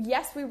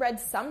 yes, we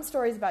read some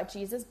stories about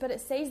Jesus, but it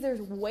says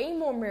there's way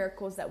more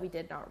miracles that we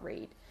did not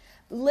read.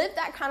 Live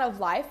that kind of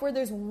life where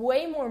there's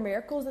way more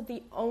miracles that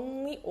the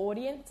only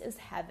audience is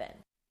heaven.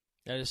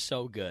 That is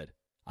so good.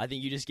 I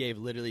think you just gave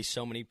literally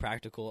so many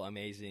practical,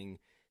 amazing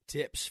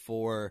tips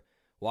for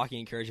walking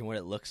in courage and what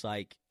it looks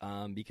like,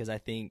 because I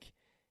think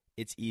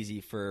it's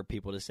easy for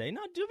people to say, no,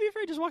 don't be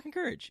afraid, just walk in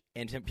courage.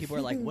 And people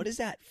are like, what does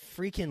that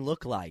freaking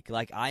look like?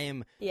 I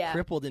am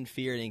crippled in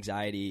fear and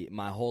anxiety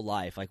my whole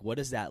life. What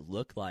does that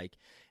look like?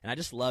 And I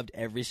just loved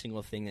every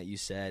single thing that you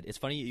said. It's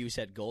funny you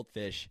said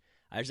goldfish.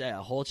 I just had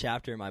a whole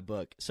chapter in my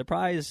book.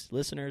 Surprise,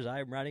 listeners,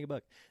 I'm writing a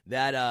book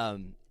that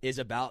is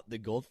about the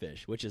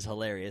goldfish, which is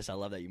hilarious. I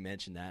love that you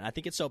mentioned that. And I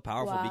think it's so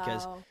powerful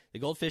because the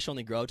goldfish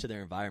only grow to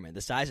their environment.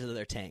 The size of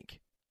their tank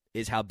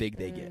is how big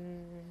they get.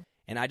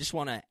 And I just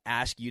want to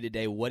ask you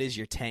today, what is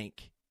your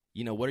tank?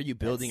 What are you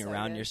building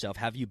around yourself?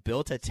 Have you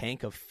built a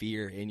tank of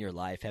fear in your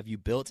life? Have you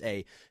built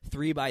a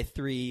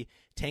 3x3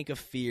 tank of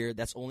fear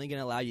that's only going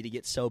to allow you to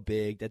get so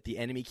big that the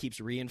enemy keeps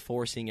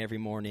reinforcing every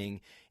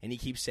morning, and he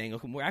keeps saying,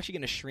 okay, we're actually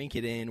going to shrink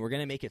it in. We're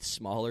going to make it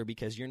smaller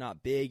because you're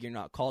not big. You're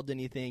not called to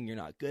anything. You're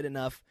not good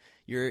enough.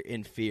 You're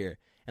in fear.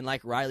 And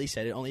like Riley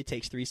said, it only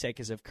takes 3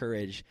 seconds of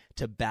courage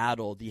to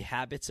battle the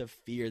habits of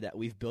fear that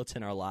we've built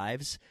in our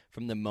lives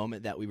from the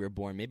moment that we were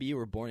born. Maybe you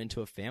were born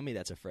into a family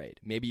that's afraid.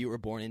 Maybe you were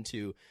born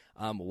into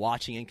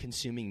watching and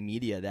consuming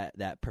media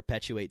that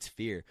perpetuates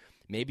fear.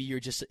 Maybe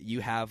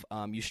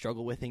you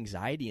struggle with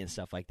anxiety and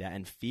stuff like that.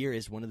 And fear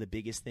is one of the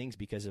biggest things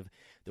because of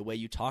the way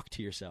you talk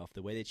to yourself,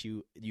 the way that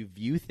you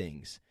view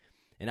things.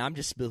 And I'm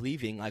just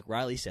believing, like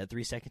Riley said,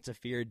 3 seconds of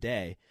fear a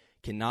day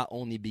can not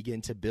only begin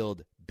to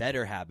build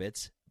better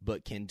habits,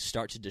 but can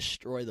start to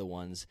destroy the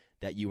ones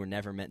that you were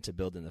never meant to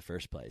build in the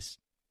first place.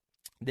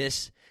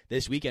 This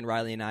weekend,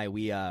 Riley and I,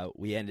 we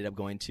ended up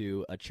going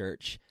to a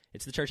church.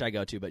 It's the church I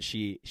go to, but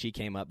she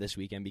came up this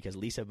weekend because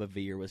Lisa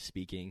Bevere was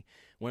speaking.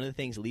 One of the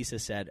things Lisa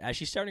said, as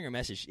she's starting her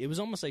message, it was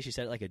almost like she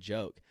said it like a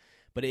joke,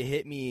 but it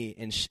hit me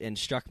and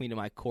struck me to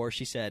my core.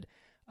 She said,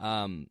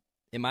 am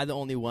I the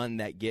only one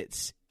that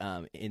gets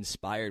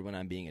inspired when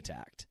I'm being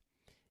attacked?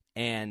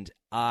 And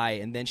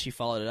then she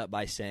followed it up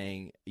by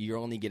saying, you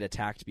only get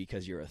attacked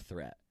because you're a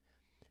threat.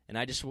 And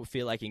I just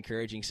feel like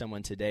encouraging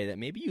someone today that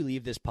maybe you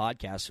leave this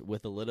podcast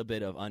with a little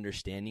bit of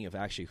understanding of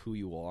actually who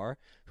you are,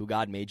 who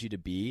God made you to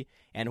be,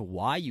 and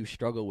why you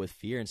struggle with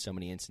fear in so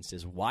many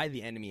instances, why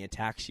the enemy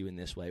attacks you in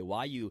this way,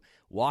 why you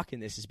walk in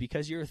this is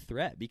because you're a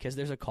threat, because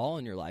there's a call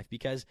in your life,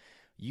 because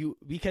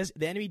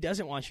the enemy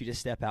doesn't want you to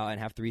step out and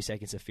have 3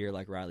 seconds of fear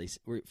like Riley,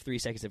 or 3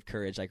 seconds of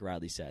courage like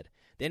Riley said.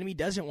 The enemy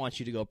doesn't want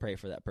you to go pray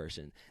for that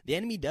person. The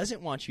enemy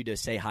doesn't want you to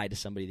say hi to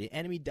somebody. The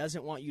enemy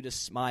doesn't want you to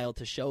smile,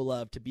 to show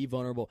love, to be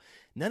vulnerable.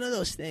 None of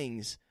those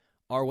things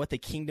are what the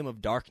kingdom of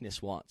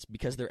darkness wants,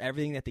 because they're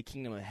everything that the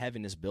kingdom of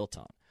heaven is built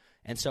on.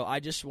 And so I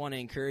just want to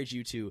encourage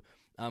you to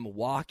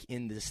walk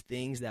in these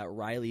things that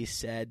Riley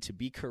said, to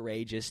be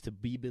courageous, to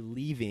be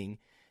believing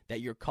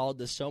that you're called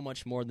to so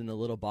much more than the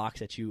little box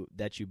that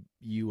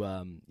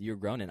you're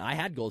grown in. I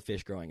had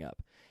goldfish growing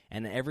up,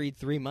 and every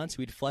 3 months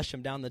we'd flush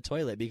them down the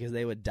toilet because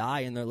they would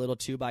die in their little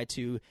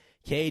 2x2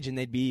 cage, and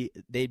they'd be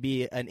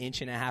 1.5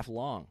 inches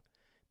long.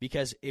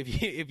 Because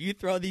if you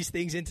throw these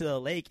things into the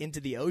lake, into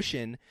the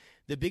ocean,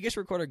 the biggest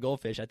recorded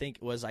goldfish I think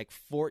was like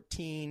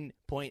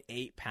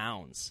 14.8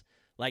 pounds.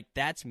 Like,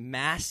 that's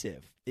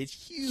massive. It's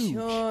huge.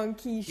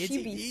 Chunky.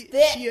 She be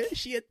thick.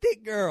 She a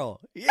thick girl.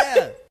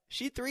 Yeah.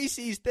 She 3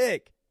 C's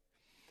thick.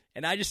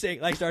 And I just say,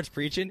 like, starts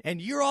preaching,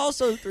 and you're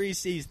also 3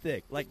 C's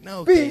thick. Like,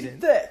 no, be Kaden.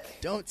 Thick.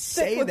 Don't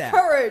say with that.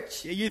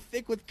 Courage. Yeah, you're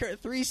thick with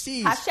 3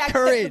 C's. Hashtag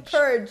courage. thick with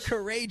courage.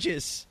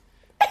 Courageous.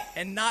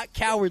 And not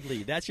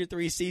cowardly. That's your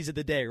 3 C's of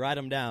the day. Write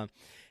them down.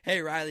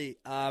 Hey, Riley,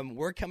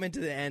 we're coming to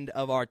the end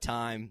of our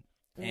time.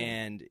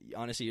 And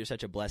honestly, you're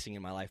such a blessing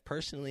in my life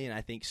personally, and I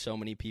think so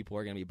many people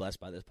are going to be blessed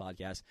by this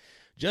podcast.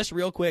 Just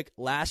real quick,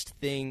 last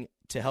thing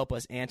to help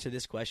us answer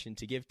this question,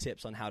 to give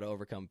tips on how to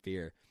overcome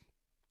fear.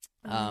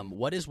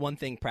 What is one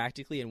thing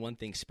practically and one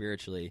thing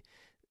spiritually?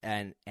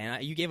 And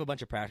you gave a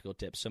bunch of practical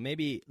tips, so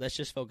maybe let's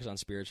just focus on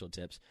spiritual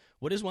tips.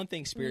 What is one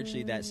thing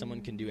spiritually that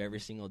someone can do every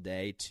single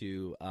day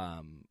to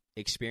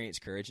experience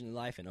courage in their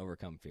life and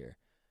overcome fear?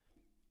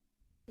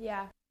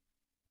 Yeah.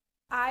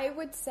 I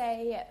would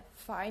say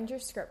find your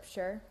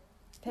scripture,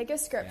 pick a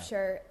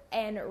scripture,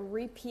 and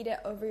repeat it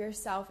over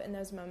yourself in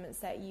those moments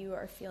that you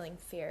are feeling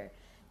fear.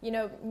 You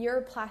know,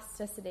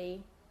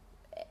 neuroplasticity,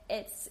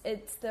 it's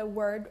the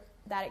word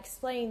that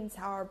explains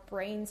how our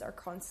brains are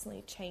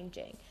constantly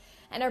changing.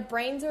 And our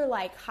brains are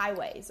like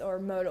highways or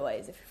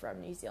motorways if you're from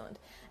New Zealand.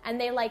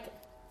 And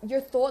your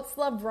thoughts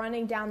love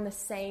running down the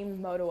same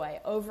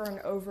motorway over and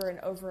over and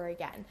over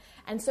again.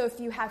 And so if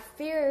you have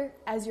fear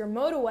as your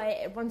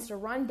motorway, it wants to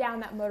run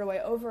down that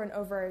motorway over and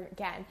over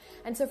again.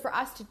 And so for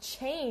us to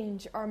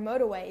change our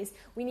motorways,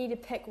 we need to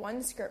pick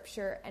one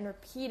scripture and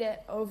repeat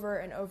it over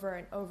and over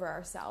and over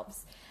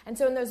ourselves. And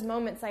so in those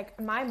moments, like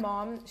my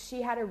mom,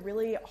 she had a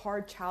really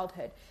hard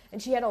childhood,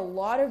 and she had a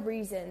lot of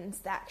reasons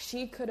that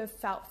she could have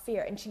felt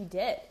fear, and she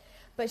did.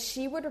 But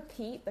she would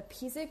repeat, the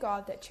peace of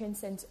God that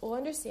transcends all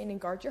understanding,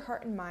 guard your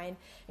heart and mind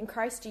in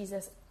Christ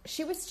Jesus.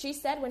 She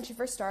said when she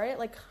first started,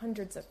 like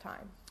hundreds of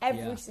times,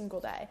 every single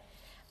day.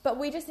 But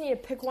we just need to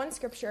pick one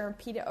scripture and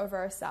repeat it over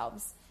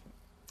ourselves.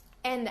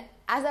 And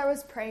as I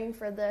was praying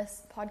for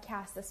this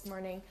podcast this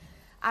morning,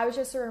 I was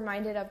just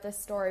reminded of this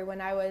story when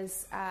I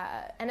was,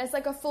 and it's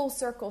like a full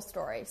circle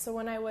story. So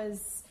when I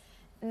was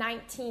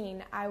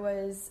 19, I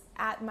was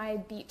at my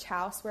beach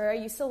house where I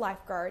used to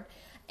lifeguard.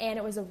 And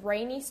it was a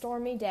rainy,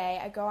 stormy day.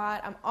 I go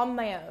out, I'm on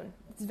my own.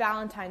 It's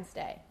Valentine's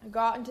Day. I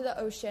go out into the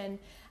ocean,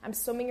 I'm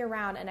swimming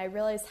around, and I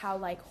realize how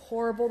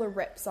horrible the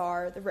rips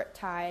are, the rip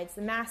tides,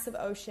 the massive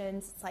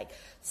oceans. It's like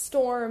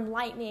storm,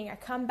 lightning. I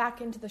come back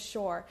into the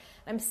shore,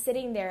 and I'm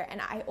sitting there, and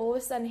I all of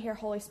a sudden hear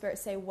Holy Spirit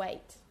say,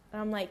 wait.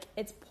 And I'm like,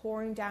 it's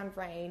pouring down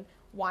rain.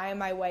 Why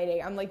am I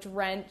waiting? I'm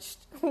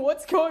drenched.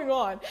 What's going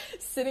on?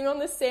 Sitting on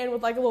the sand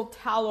with a little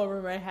towel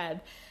over my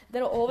head.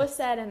 Then all of a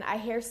sudden, I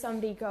hear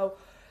somebody go,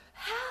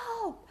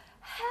 help,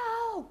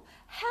 help,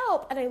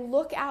 help. And I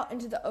look out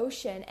into the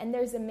ocean, and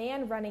there's a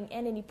man running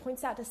in, and he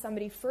points out to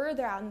somebody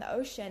further out in the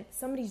ocean,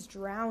 somebody's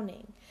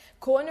drowning,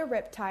 caught in a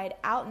riptide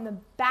out in the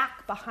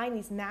back behind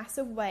these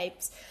massive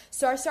waves.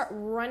 So I start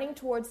running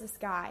towards this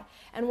guy.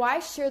 And why I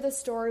share this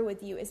story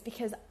with you is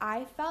because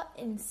I felt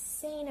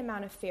insane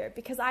amount of fear,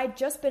 because I had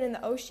just been in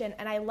the ocean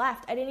and I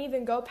left. I didn't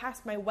even go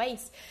past my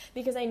waist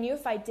because I knew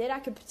if I did, I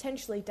could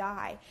potentially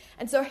die.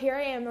 And so here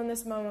I am in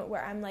this moment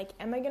where I'm like,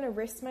 am I going to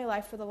risk my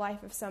life for the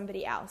life of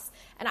somebody else?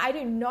 And I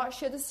do not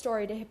share the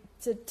story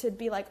to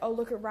be like, oh,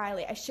 look at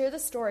Riley. I share the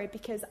story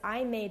because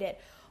I made it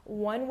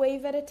one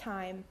wave at a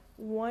time,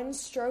 one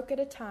stroke at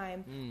a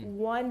time,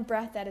 one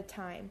breath at a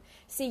time.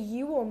 See,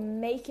 you will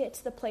make it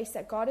to the place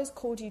that God has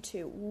called you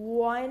to,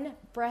 one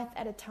breath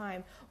at a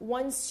time,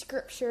 one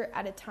scripture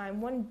at a time,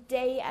 one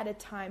day at a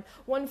time,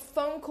 one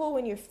phone call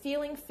when you're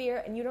feeling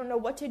fear and you don't know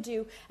what to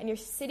do and you're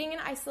sitting in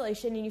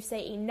isolation and you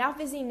say,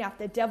 enough is enough.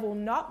 The devil will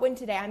not win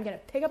today. I'm going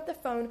to pick up the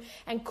phone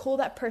and call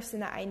that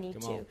person that I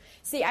need to.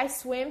 See, I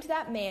swam to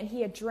that man.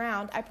 He had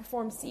drowned. I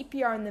performed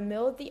CPR in the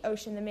middle of the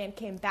ocean. The man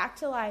came back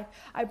to life.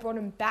 I brought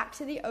him back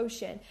to the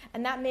ocean.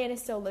 And that man is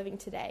still living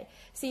today.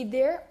 See,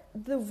 the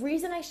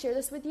reason I share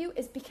this with you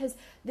is because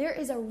there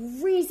is a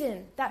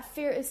reason that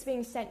fear is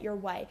being sent your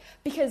way.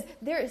 Because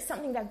there is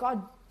something that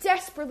God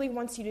desperately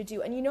wants you to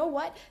do. And you know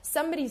what?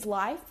 Somebody's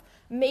life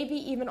may be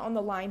even on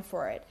the line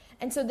for it.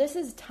 And so this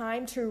is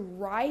time to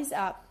rise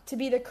up, to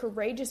be the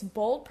courageous,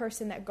 bold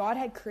person that God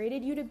had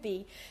created you to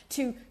be,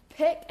 to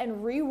pick and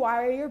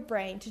rewire your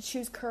brain, to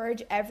choose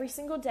courage every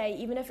single day,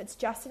 even if it's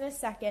just in a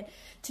second,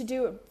 to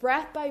do it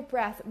breath by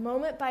breath,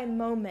 moment by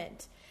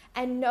moment.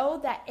 And know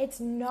that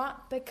it's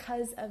not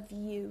because of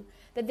you,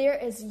 that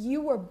you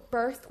were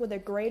birthed with a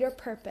greater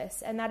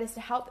purpose, and that is to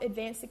help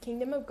advance the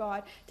kingdom of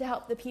God, to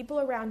help the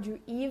people around you,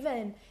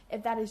 even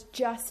if that is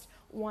just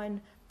one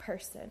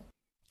person.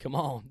 Come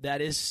on, that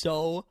is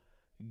so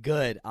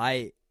good.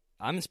 I'm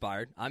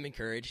inspired. I'm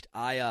encouraged.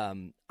 I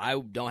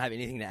don't have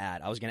anything to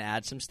add. I was going to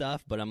add some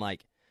stuff, but I'm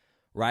like,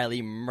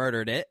 Riley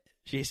murdered it.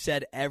 She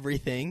said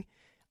everything.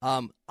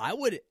 I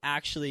would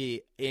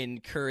actually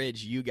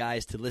encourage you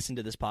guys to listen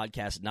to this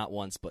podcast not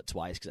once but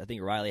twice, because I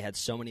think Riley had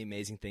so many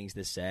amazing things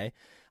to say.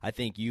 I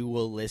think you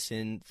will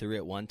listen through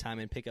it one time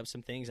and pick up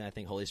some things, and I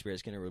think Holy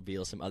Spirit's going to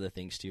reveal some other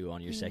things too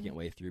on your second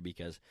way through,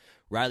 because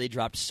Riley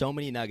dropped so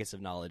many nuggets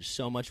of knowledge,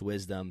 so much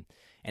wisdom,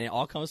 and it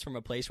all comes from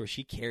a place where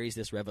she carries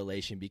this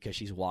revelation because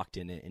she's walked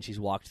in it and she's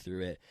walked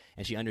through it,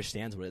 and she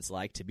understands what it's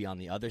like to be on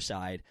the other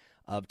side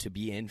of to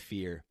be in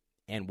fear,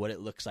 and what it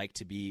looks like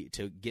to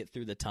get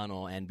through the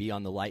tunnel and be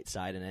on the light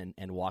side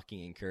and walking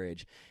in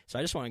courage. So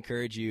I just want to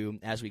encourage you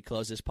as we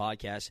close this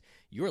podcast,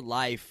 your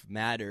life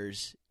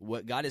matters.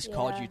 What God has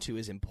called you to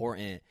is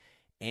important.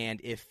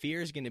 And if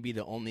fear is going to be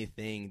the only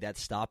thing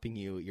that's stopping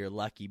you, you're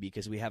lucky,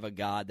 because we have a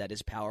God that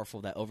is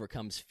powerful, that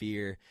overcomes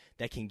fear,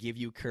 that can give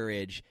you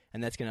courage,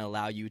 and that's going to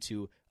allow you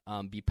to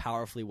be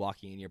powerfully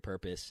walking in your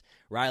purpose.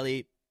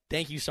 Riley,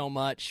 thank you so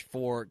much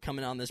for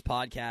coming on this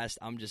podcast.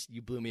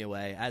 You blew me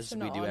away, as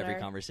we do every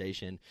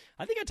conversation.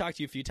 I think I talk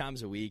to you a few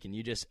times a week, and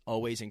you just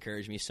always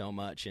encourage me so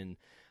much. And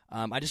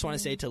I just want to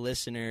say to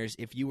listeners,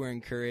 if you were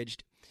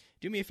encouraged,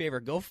 do me a favor,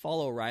 go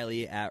follow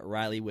Riley at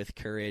Riley with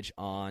Courage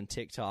on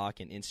TikTok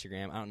and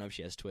Instagram. I don't know if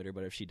she has Twitter,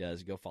 but if she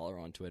does, go follow her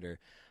on Twitter.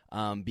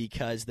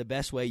 Because the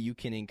best way you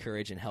can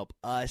encourage and help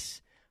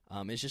us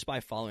is just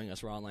by following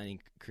us. We're online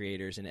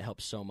creators, and it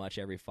helps so much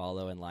every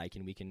follow and like,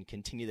 and we can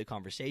continue the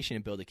conversation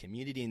and build a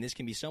community, and this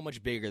can be so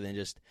much bigger than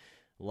just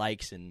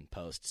likes and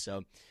posts.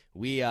 So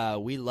we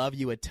love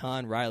you a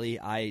ton, Riley.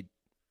 I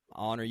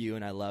honor you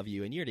and I love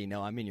you, and you already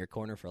know I'm in your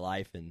corner for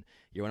life, and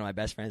you're one of my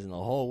best friends in the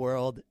whole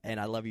world, and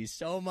I love you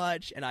so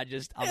much, and I'm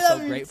so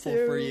grateful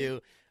for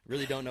you.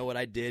 Really don't know what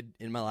I did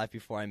in my life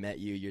before I met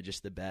you. You're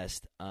just the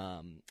best.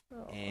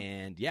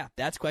 And yeah,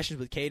 that's Questions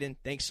with Caden.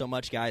 Thanks so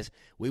much, guys.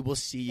 We will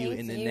see you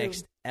in the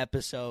next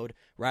episode.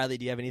 Riley,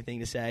 do you have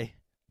anything to say?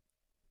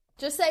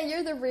 Just say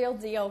you're the real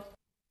deal.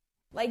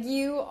 Like,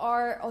 you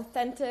are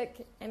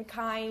authentic and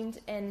kind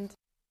and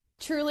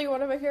truly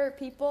one of my favorite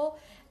people,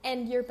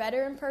 and you're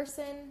better in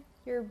person.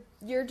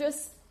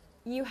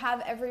 You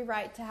have every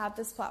right to have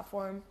this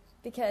platform,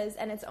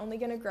 and it's only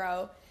going to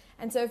grow.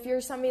 And so if you're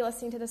somebody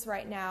listening to this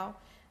right now,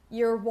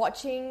 you're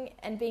watching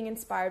and being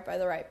inspired by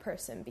the right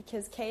person,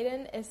 because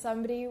Caden is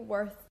somebody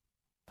worth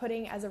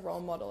putting as a role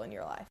model in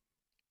your life.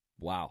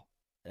 Wow.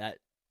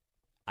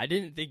 I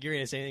didn't think you were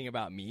going to say anything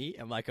about me.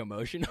 I'm like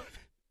emotional.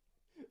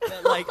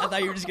 I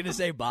thought you were just going to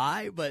say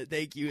bye, but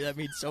thank you. That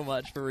means so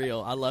much, for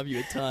real. I love you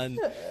a ton.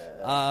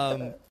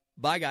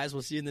 Bye, guys.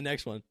 We'll see you in the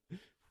next one.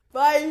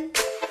 Bye.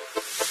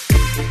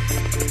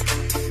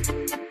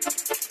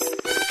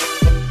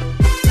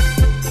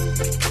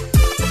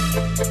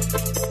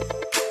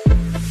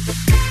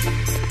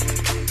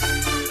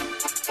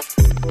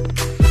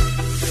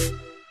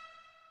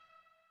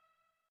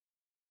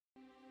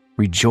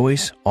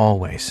 Rejoice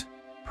always.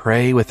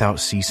 Pray without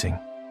ceasing.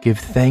 Give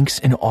thanks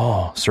in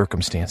all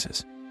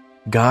circumstances.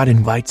 God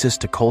invites us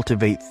to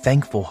cultivate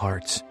thankful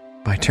hearts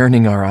by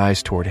turning our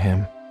eyes toward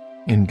Him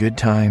in good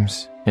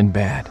times and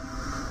bad.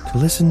 To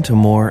listen to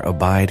more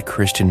Abide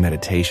Christian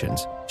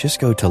Meditations, just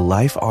go to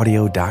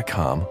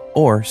lifeaudio.com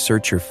or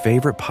search your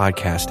favorite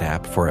podcast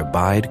app for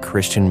Abide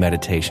Christian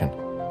Meditation.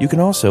 You can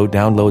also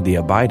download the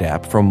Abide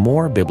app for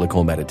more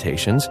biblical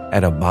meditations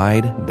at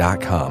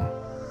abide.com.